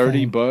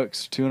 $230,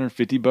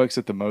 $250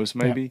 at the most,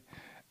 maybe.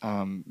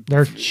 Yep.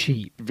 They're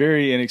cheap,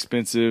 very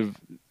inexpensive,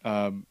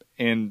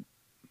 and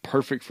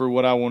perfect for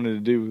what I wanted to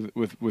do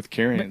with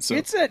carrying. So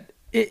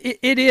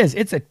it is.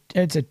 It's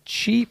a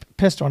cheap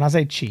pistol, and I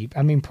say cheap,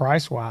 I mean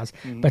price wise.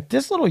 Mm-hmm. But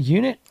this little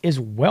unit is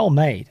well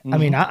made. Mm-hmm. I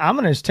mean, I'm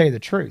going to just tell you the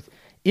truth.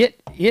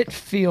 It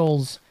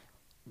feels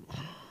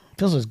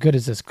as good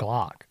as this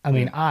Glock. I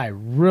mean, I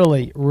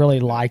really, really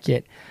like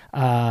it.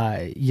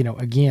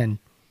 Again,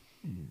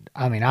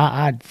 I mean,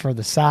 I for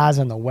the size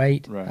and the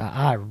weight, right.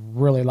 I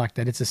really like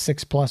that. It's a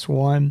 6+1,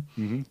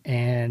 mm-hmm.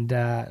 and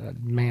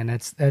man,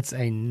 that's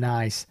a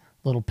nice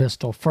little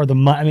pistol for the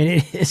money. I mean,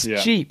 it is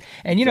cheap.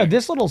 And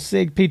this little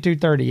SIG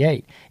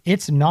P238,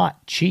 it's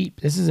not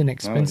cheap. This is an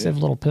expensive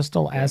little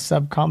pistol as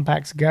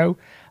subcompacts go.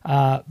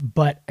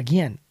 But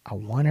again, I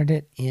wanted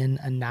it in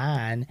a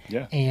 9,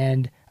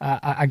 and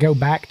I go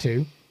back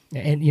to.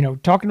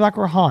 And, talking like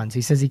Hans,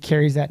 he says he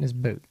carries that in his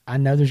boot. I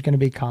know there's going to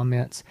be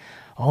comments.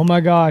 Oh,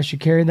 my gosh, you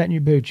carry that in your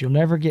boot. You'll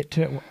never get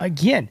to it. Well,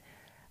 again,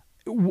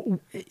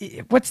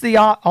 what's the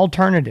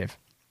alternative?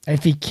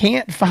 If he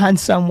can't find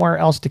somewhere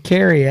else to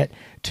carry it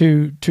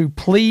to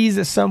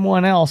please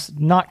someone else,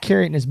 not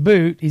carry it in his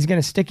boot, he's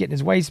going to stick it in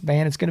his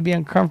waistband. It's going to be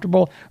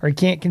uncomfortable, or he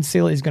can't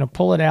conceal it. He's going to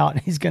pull it out,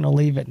 and he's going to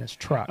leave it in his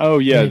truck. Oh,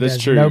 yeah, that's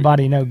true.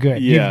 Nobody no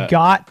good. Yeah. You've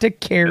got to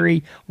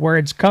carry where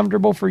it's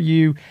comfortable for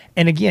you.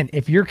 And again,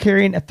 if you're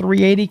carrying a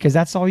 380 because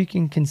that's all you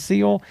can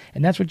conceal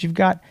and that's what you've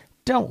got,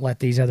 don't let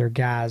these other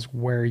guys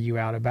wear you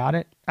out about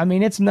it. I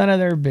mean, it's none of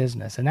their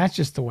business, and that's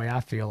just the way I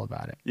feel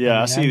about it.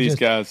 Yeah, I see these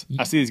guys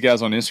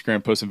on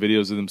Instagram posting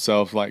videos of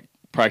themselves like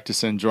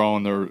practicing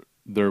drawing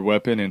their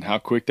weapon and how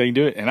quick they can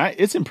do it, and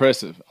it's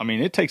impressive. I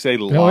mean, it takes a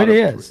lot.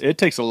 It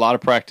takes a lot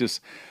of practice.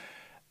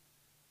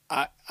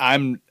 I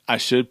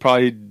should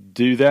probably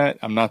do that.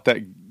 I'm not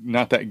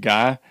that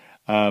guy,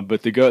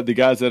 but the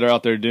guys that are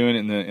out there doing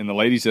it and the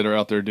ladies that are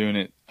out there doing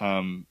it,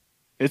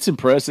 it's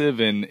impressive,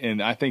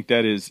 and I think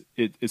that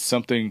it's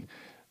something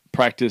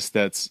practice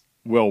that's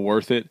well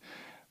worth it,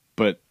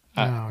 but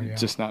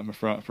just not in the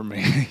front for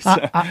me.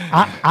 So.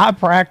 I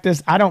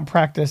practice. I don't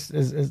practice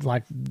as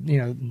like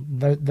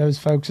those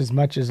folks as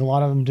much as a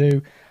lot of them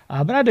do,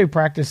 but I do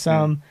practice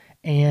some.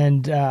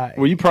 And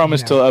well, you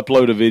promised to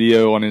upload a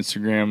video on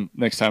Instagram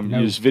next time.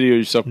 You just video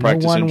yourself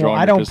practicing drawing.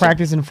 I don't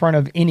practice in front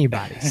of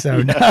anybody,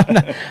 so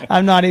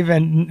I'm not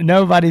even.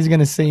 Nobody's going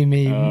to see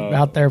me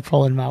out there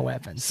pulling my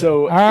weapon.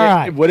 So all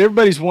right, what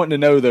everybody's wanting to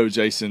know though,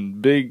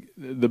 Jason,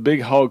 the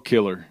big hog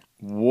killer.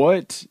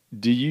 What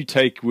do you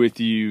take with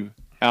you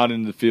out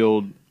in the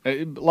field?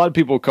 A lot of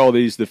people call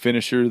these the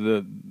finisher.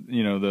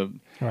 You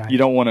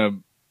don't want to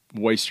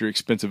waste your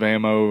expensive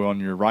ammo on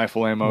your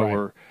rifle ammo,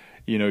 or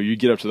you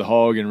get up to the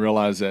hog and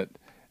realize that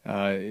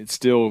it's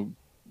still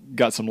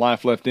got some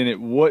life left in it.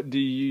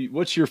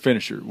 What's your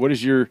finisher? What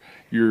is your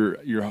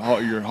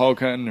hog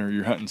hunting or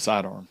your hunting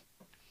sidearm?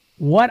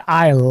 What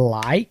I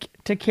like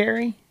to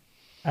carry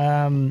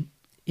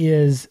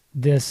is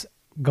this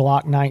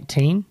Glock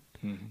 19.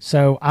 Mm-hmm.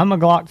 So I'm a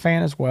Glock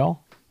fan as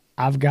well.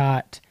 I've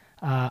got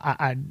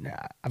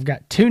I've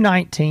got two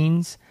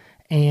 19s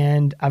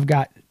and I've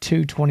got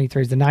two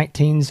 23s. The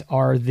 19s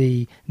are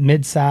the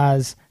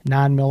mid-size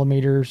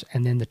 9mm,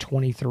 and then the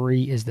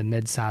 23 is the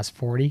mid-size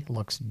 40.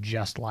 Looks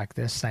just like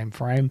this, same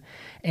frame.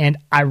 And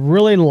I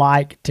really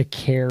like to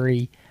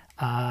carry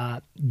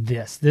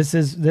this. This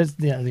is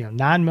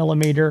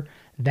 9mm.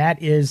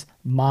 That is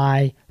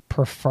my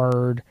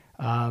preferred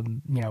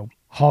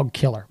hog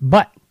killer.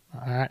 But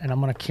and I'm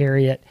going to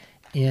carry it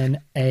in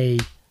a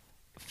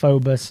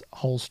Phobos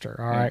holster.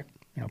 All right.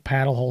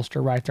 Paddle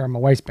holster right there on my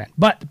waistband.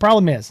 But the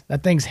problem is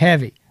that thing's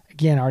heavy.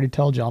 Again, I already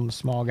told you I'm a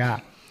small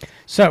guy.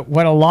 So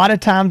what a lot of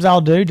times I'll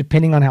do,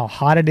 depending on how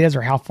hot it is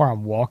or how far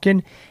I'm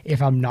walking,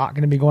 if I'm not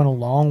going to be going a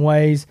long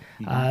ways,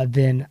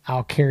 then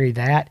I'll carry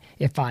that.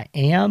 If I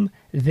am,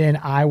 then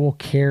I will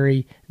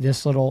carry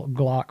this little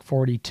Glock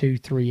 42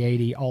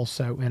 380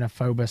 also in a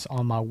Phobos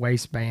on my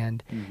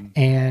waistband.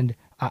 And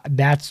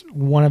that's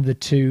one of the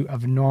two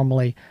of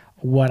normally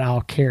what I'll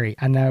carry.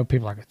 I know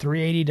people are like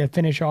 380 to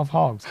finish off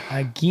hogs.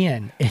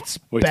 Again, it's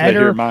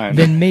better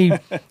than me.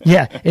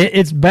 Yeah,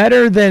 it's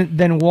better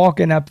than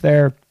walking up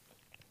there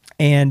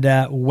and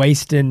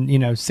wasting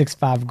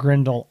 6.5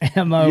 Grendel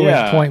ammo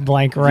at point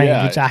blank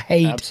range, which I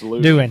hate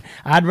doing.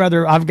 I've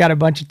got a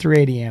bunch of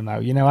 380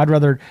 ammo. I'd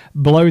rather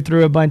blow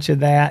through a bunch of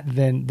that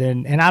than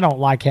and I don't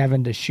like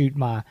having to shoot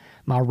my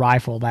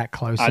rifle that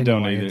close. I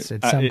don't either. It's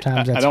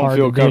sometimes I don't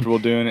feel comfortable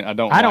doing it. I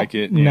don't like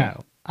it.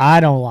 No.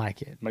 I don't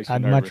like it.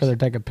 I'd much rather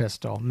take a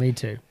pistol. Me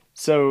too.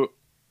 So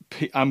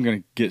I'm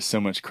going to get so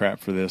much crap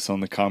for this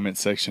on the comment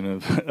section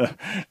of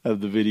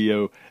the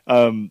video.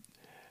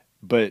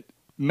 But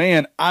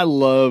man, I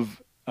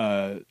love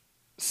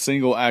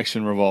single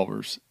action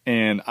revolvers.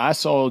 And I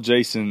saw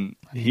Jason,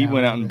 he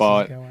went out and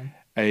bought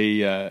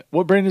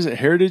what brand is it?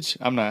 Heritage?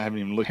 I haven't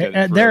even looked at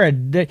it.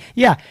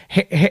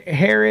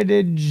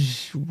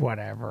 Heritage,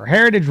 whatever.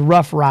 Heritage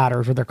Rough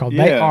Riders, what they're called.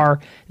 Yeah. They are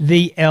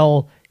the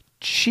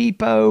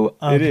cheapo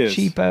of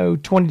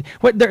cheapo 20.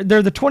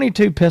 They're the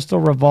 22 pistol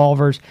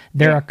revolvers.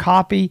 They're a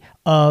copy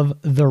of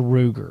the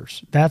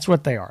Rugers. That's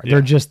what they are. Yeah.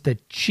 They're just the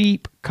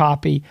cheap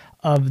copy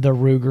of the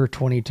Ruger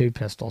 22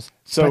 pistols.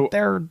 So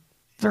but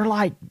they're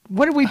like,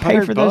 what did we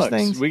pay for those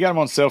things? We got them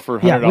on sale for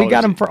 $100. Yeah, we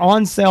got them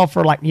on sale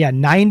for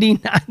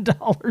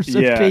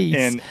 $99 a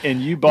piece. And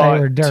you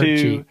bought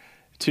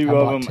two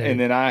of them, and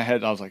then I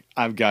was like,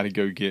 I've got to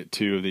go get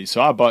two of these.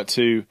 So I bought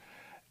two,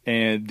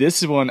 and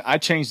this is one I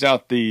changed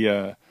out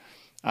the.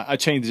 I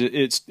changed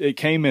it. It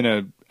came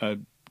in a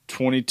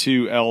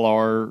 22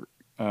 LR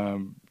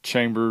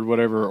chambered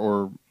whatever,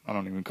 or I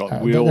don't even call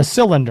it wheel. The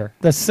cylinder.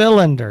 The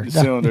cylinder.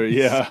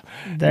 Yeah.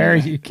 There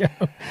you go.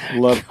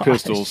 Love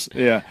pistols.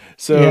 Yeah.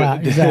 So yeah,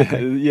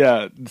 exactly.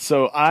 Yeah.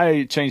 So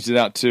I changed it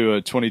out to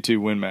a 22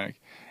 Win Mag,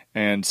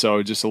 and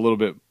so just a little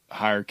bit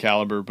higher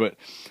caliber. But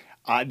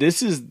I've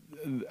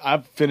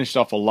finished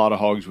off a lot of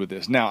hogs with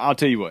this. Now I'll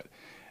tell you what.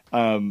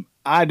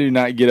 I do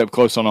not get up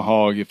close on a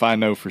hog if I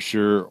know for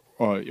sure.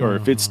 Or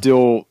if it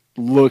still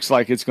looks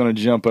like it's going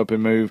to jump up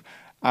and move,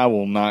 I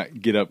will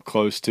not get up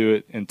close to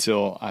it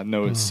until I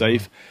know it's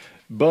safe.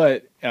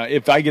 But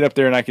if I get up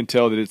there and I can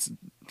tell that it's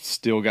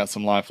still got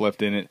some life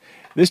left in it,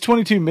 this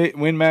 22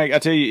 Win Mag, I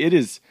tell you,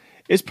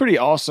 it's pretty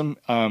awesome.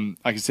 Like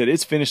I said,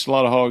 it's finished a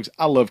lot of hogs.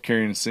 I love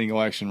carrying a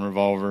single action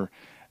revolver.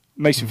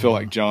 It makes me feel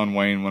like John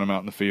Wayne when I'm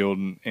out in the field.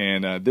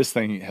 And this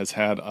thing has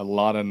had a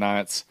lot of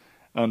nights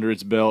under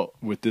its belt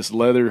with this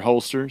leather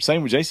holster.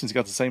 Same with Jason's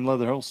got the same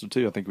leather holster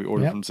too. I think we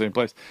ordered from the same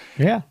place.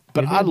 Yeah.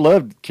 But I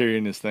loved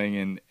carrying this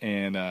thing,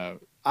 and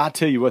I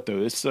tell you what though,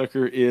 this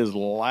sucker is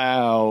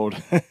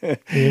loud.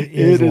 It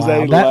is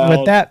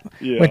loud.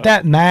 With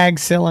that mag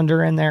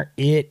cylinder in there,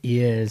 it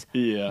is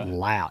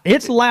loud.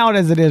 It's loud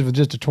as it is with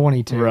just a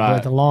 22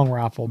 with a long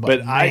rifle,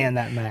 but man,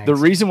 that mag. The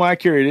reason why I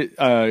carried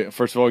it,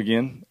 first of all,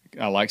 again,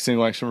 I like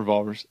single action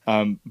revolvers.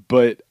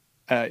 But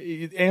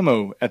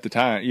ammo at the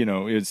time,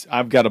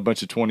 I've got a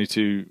bunch of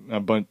 22,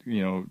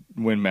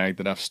 Win Mag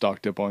that I've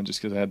stocked up on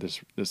just because I had this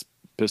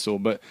pistol.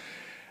 But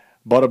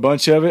bought a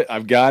bunch of it.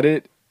 I've got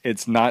it.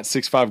 It's not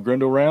 6.5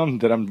 Grendel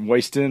round that I'm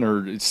wasting,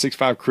 or it's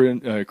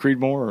 6.5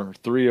 Creedmoor or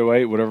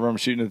 308, whatever I'm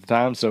shooting at the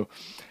time. So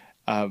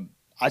I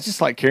just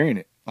like carrying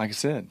it. Like I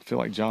said, I feel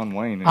like John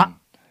Wayne.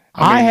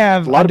 A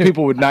lot of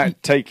people would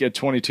not take a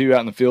 22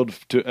 out in the field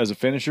as a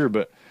finisher,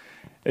 but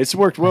it's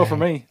worked well for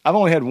me. I've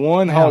only had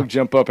one hog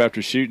jump up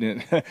after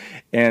shooting it,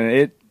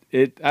 and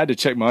I had to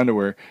check my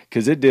underwear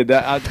because it did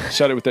that. I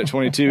shot it with that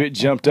 22. It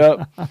jumped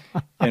up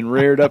and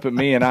reared up at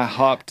me, and I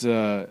hopped,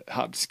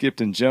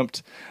 skipped, and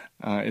jumped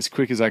as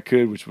quick as I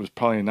could, which was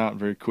probably not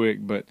very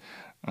quick, but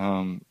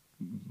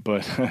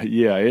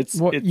yeah, it's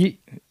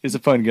a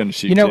fun gun to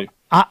shoot too.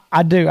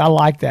 I do. I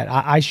like that.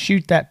 I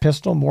shoot that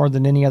pistol more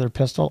than any other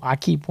pistol. I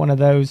keep one of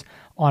those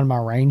on my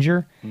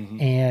Ranger,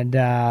 and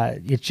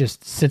it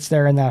just sits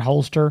there in that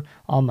holster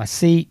on my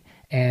seat.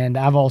 And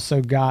I've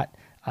also got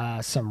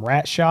some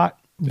rat shot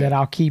that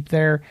I'll keep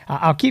there.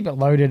 I'll keep it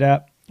loaded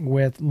up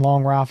with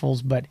long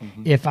rifles, but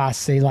if I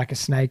see like a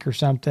snake or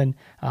something,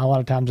 a lot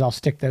of times I'll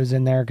stick those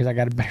in there because I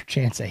got a better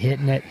chance of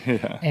hitting it.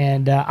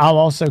 And I'll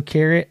also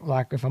carry it,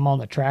 like if I'm on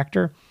the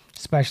tractor,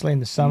 especially in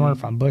the summer,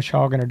 if I'm bush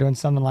hogging or doing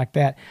something like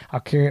that,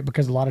 I'll carry it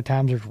because a lot of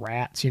times there's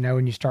rats,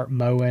 when you start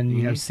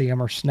mowing, see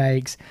them, or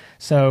snakes.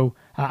 So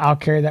I'll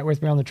carry that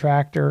with me on the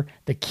tractor.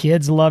 The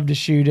kids love to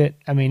shoot it.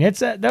 I mean,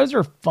 those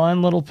are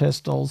fun little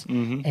pistols.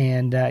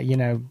 And,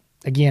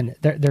 again,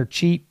 they're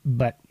cheap,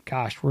 but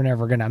gosh, we're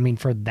never going to,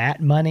 for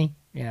that money,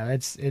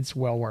 it's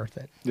well worth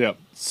it. Yeah.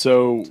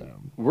 So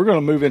we're going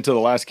to move into the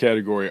last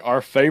category.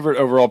 Our favorite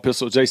overall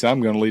pistol. Jason,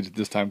 I'm going to lead it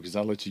this time because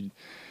I'll let you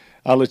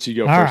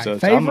go first. Right.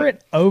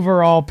 Favorite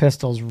overall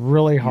pistol is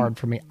really hard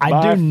for me.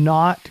 I do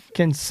not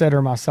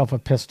consider myself a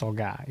pistol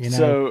guy.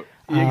 So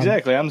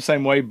exactly, I'm the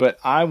same way. But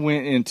I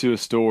went into a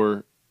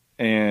store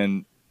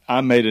and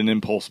I made an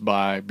impulse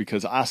buy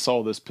because I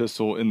saw this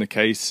pistol in the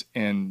case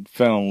and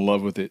fell in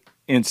love with it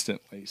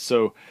instantly.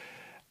 So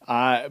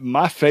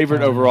my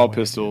favorite overall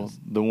pistol,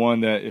 the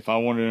one that if I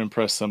wanted to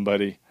impress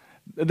somebody,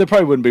 they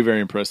probably wouldn't be very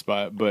impressed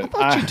by it. But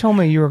you told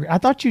me I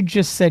thought you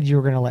just said you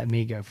were going to let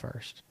me go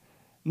first.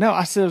 No,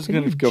 I said I was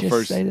going to go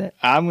first. Say that?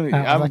 I'll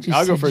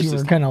go first. You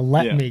were going to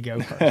let me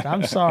go first.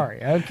 I'm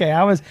sorry. Okay,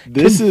 I was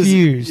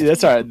confused.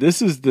 That's all right.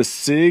 This is the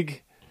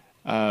SIG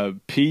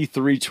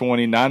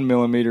P320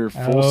 9mm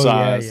full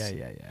size.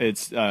 Yeah.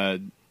 It's I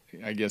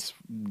guess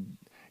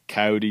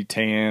coyote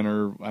tan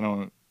or I don't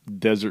know,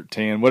 desert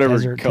tan,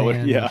 whatever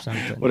color. Yeah,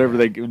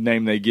 whatever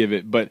name they give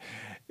it. But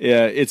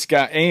it's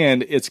got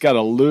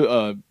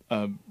a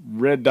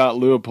red dot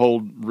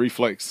Leupold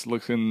reflex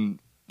looking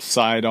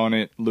sight on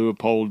it,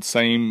 Leupold,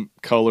 same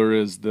color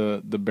as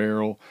the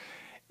barrel,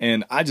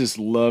 and I just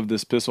love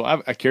this pistol.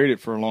 I carried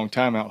it for a long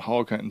time out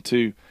hog hunting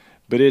too,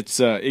 but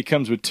it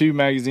comes with 2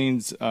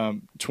 magazines,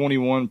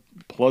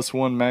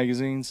 21+1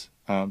 magazines,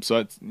 so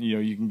that's,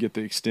 you can get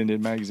the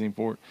extended magazine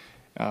for it.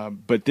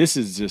 But this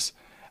is just,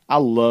 I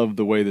love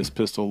the way this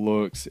pistol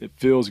looks. It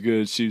feels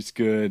good, shoots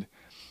good.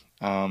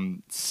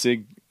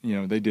 SIG,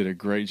 they did a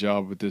great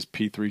job with this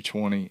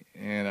P320,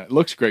 and it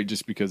looks great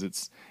just because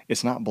it's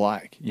not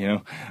black,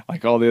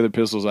 like all the other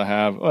pistols I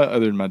have,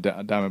 other than my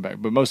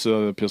Diamondback, but most of the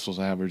other pistols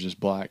I have are just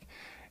black.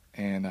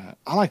 And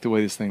I like the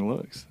way this thing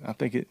looks. I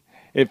think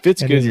it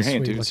fits good in your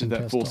hand too. It's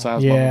that full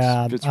size.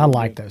 Yeah, I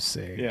like those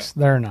SIGs. Yeah.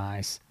 They're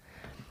nice.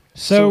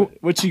 So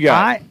what you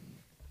got?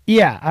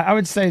 I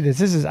would say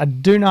this. I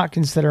do not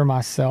consider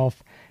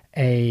myself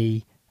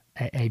a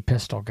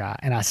pistol guy,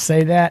 and I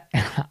say that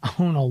I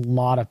own a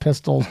lot of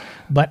pistols,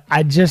 but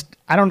I just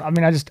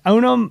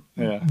own them,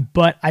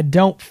 but I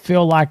don't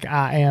feel like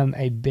I am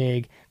a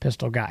big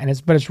pistol guy, and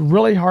it's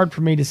really hard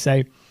for me to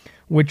say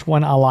which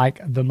one I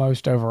like the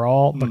most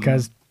overall,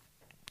 because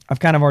I've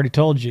kind of already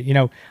told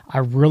you, I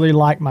really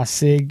like my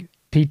SIG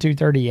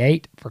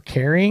P238 for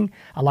carrying.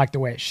 I like the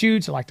way it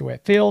shoots, I like the way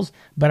it feels,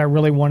 but I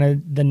really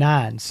wanted the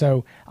 9.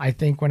 So I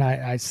think when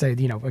I say,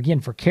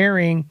 again, for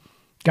carrying,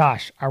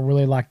 gosh, I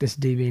really like this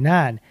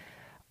DB9.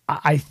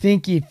 I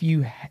think if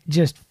you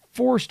just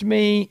forced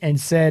me and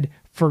said,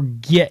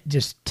 forget,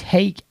 just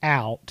take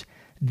out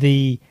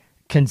the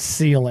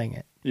concealing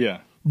it,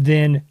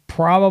 then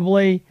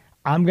probably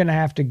I'm going to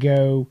have to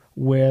go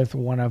with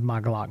one of my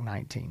Glock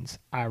 19s.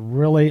 I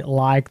really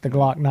like the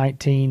Glock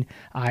 19.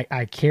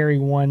 I carry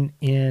one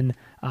in,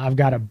 I've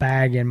got a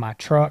bag in my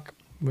truck,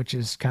 which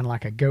is kind of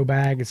like a go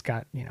bag. It's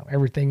got,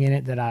 everything in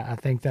it that I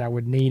think that I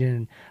would need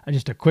in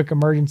just a quick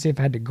emergency if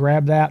I had to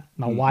grab that.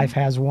 My wife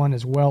has one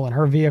as well in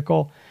her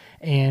vehicle,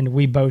 and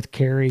we both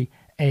carry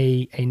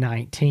a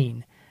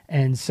 19.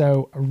 And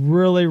so I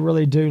really,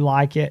 really do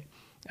like it.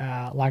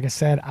 Like I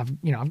said,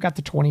 I've got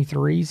the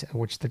 23s,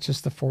 which that's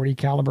just the 40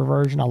 caliber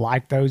version. I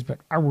like those, but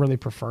I really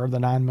prefer the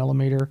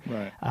 9mm.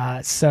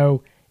 Right.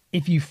 So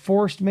if you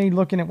forced me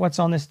looking at what's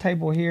on this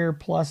table here,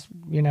 plus,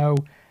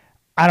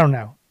 I don't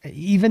know.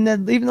 Even the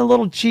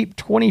little cheap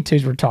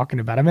 22s we're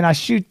talking about. I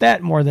shoot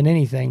that more than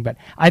anything, but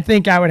I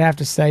think I would have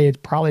to say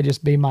it'd probably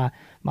just be my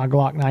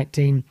Glock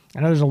 19. I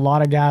know there's a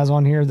lot of guys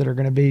on here that are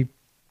going to be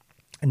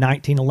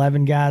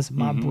 1911 guys.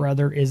 My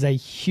brother is a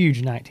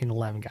huge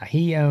 1911 guy.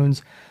 He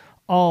owns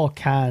all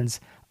kinds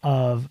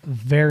of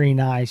very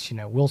nice,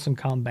 Wilson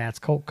Combats,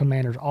 Colt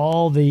Commanders,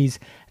 all these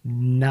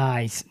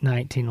nice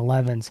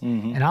 1911s,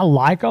 and I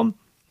like them.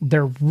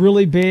 They're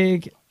really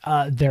big.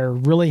 they're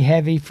really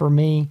heavy for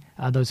me,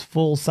 those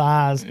full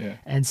size. Yeah.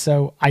 And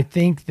so I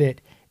think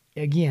that,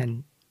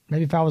 again,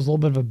 maybe if I was a little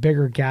bit of a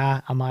bigger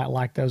guy, I might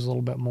like those a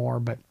little bit more.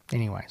 But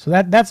anyway, so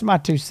that's my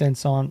 2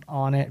 cents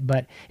on it.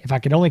 But if I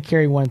could only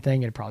carry one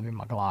thing, it'd probably be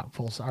my Glock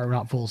full size, or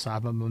not full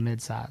size, but my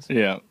mid size.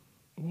 Yeah.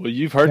 Well,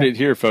 you've heard it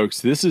here,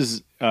 folks. This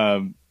is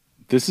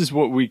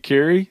what we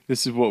carry.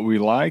 This is what we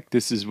like.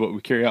 This is what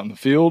we carry out in the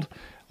field.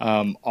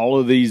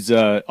 All these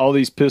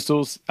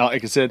pistols,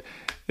 like I said,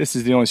 this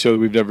is the only show that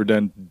we've ever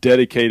done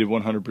dedicated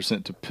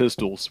 100% to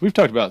pistols. We've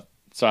talked about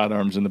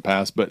sidearms in the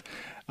past, but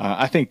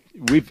I think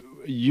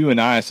you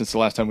and I, since the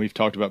last time we've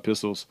talked about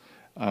pistols,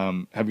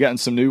 have gotten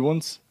some new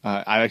ones.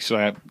 I actually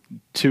have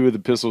 2 of the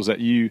pistols that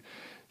you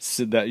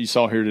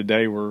saw here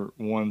today were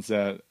ones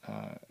that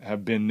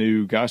have been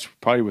new, gosh,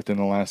 probably within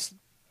the last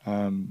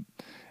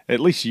at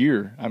least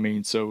year. I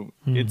mean, so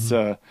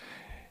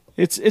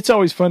it's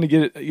always fun to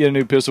get a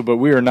new pistol, but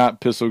we are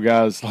not pistol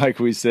guys, like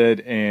we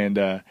said,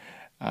 and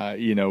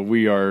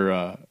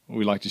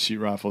we like to shoot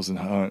rifles and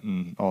hunt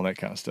and all that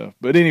kind of stuff.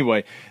 But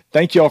anyway,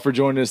 thank you all for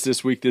joining us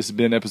this week. This has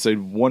been episode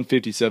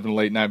 157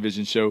 Late Night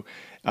Vision Show.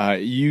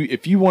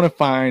 If you want to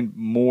find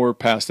more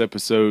past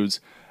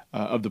episodes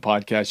of the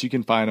podcast, you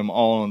can find them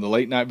all on the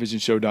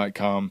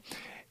latenightvision.show.com.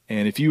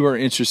 And if you are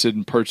interested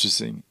in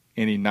purchasing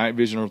any night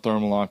vision or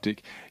thermal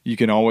optic, you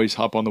can always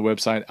hop on the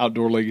website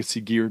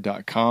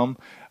outdoorlegacygear.com,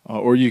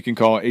 or you can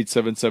call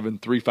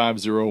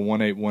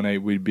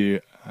 877-350-1818. We'd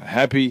be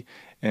happy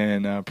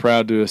and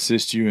proud to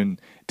assist you in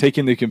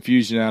taking the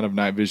confusion out of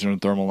night vision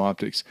and thermal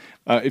optics.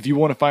 If you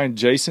want to find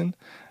Jason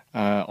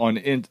on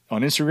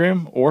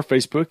Instagram or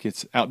Facebook,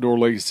 it's Outdoor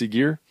Legacy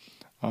Gear.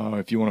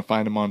 If you want to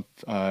find him on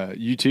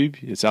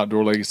YouTube, it's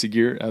Outdoor Legacy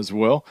Gear as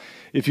well.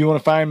 If you want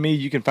to find me,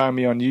 you can find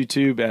me on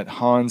YouTube at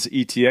Hans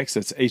ETX.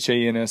 That's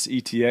Hans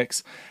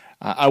ETX.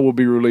 I will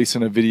be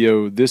releasing a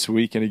video this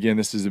week, and again,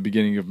 this is the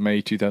beginning of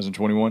May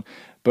 2021.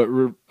 But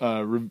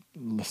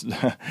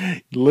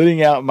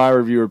putting out my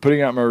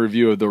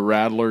review of the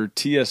Rattler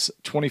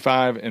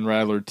TS25 and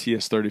Rattler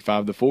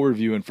TS35, the full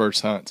review and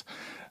first hunt.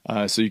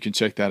 So you can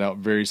check that out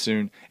very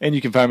soon, and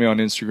you can find me on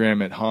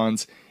Instagram at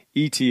Hans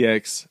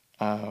ETX.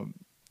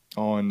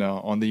 On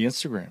the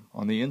Instagram,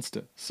 on the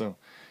Insta. So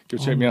go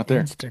check me out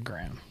there.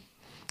 Instagram.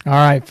 All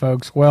right,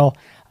 folks. Well,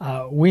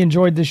 we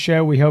enjoyed this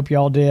show. We hope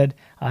y'all did.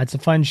 It's a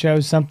fun show,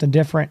 something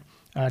different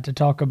to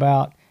talk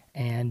about.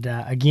 And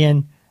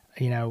again,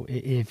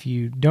 if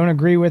you don't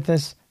agree with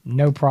us,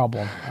 no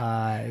problem.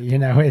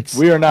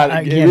 We are not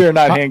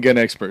handgun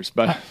experts,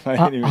 but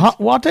anyways.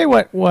 Well, I'll tell you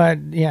what,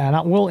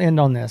 and we'll end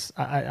on this.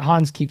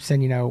 Hans keeps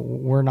saying,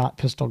 we're not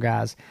pistol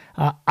guys.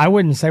 I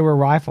wouldn't say we're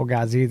rifle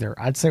guys either.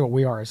 I'd say what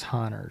we are is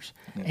hunters.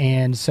 Yeah.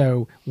 And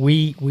so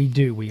we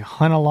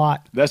hunt a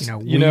lot. That's,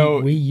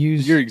 we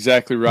use. You're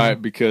exactly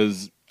right,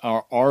 because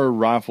our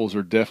rifles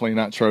are definitely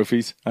not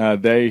trophies.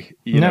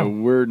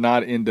 We're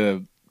not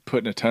into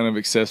putting a ton of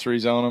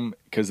accessories on them,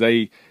 because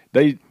we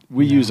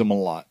use them a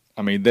lot.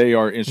 I mean, they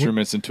are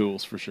instruments and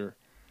tools for sure.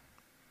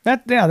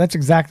 That's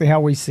exactly how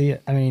we see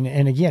it. I mean,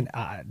 and again,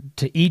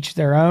 to each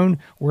their own.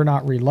 We're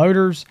not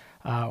reloaders.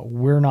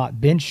 We're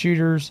not bench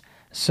shooters.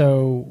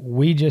 So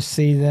we just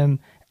see them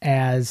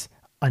as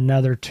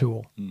another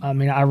tool. I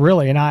mean,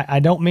 I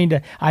don't mean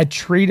to, I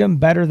treat them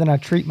better than I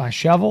treat my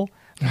shovel.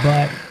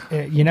 But,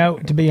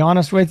 to be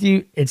honest with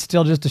you, it's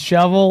still just a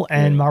shovel,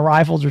 and my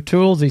rifles are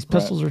tools. These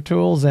pistols are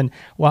tools. And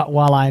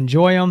while I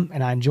enjoy them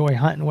and I enjoy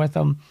hunting with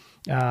them,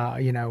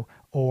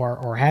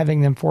 or having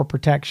them for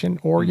protection,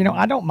 or,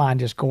 I don't mind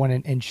just going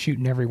and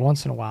shooting every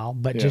once in a while,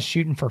 but just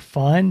shooting for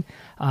fun.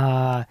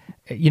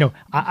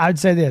 I'd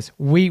say this: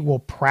 we will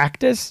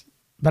practice,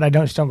 but I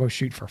don't go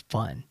shoot for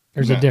fun.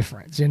 There's a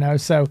difference,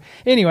 So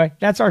anyway,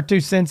 that's our 2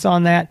 cents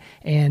on that.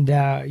 And,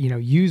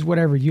 use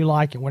whatever you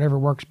like and whatever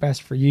works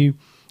best for you.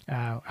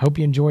 Hope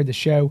you enjoyed the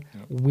show.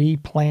 We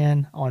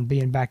plan on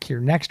being back here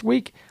next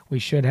week. We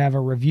should have a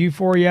review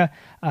for you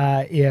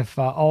if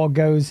all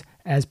goes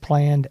as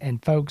planned. And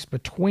folks,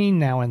 between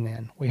now and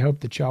then, we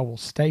hope that y'all will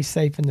stay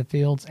safe in the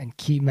fields and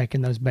keep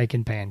making those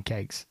bacon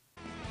pancakes.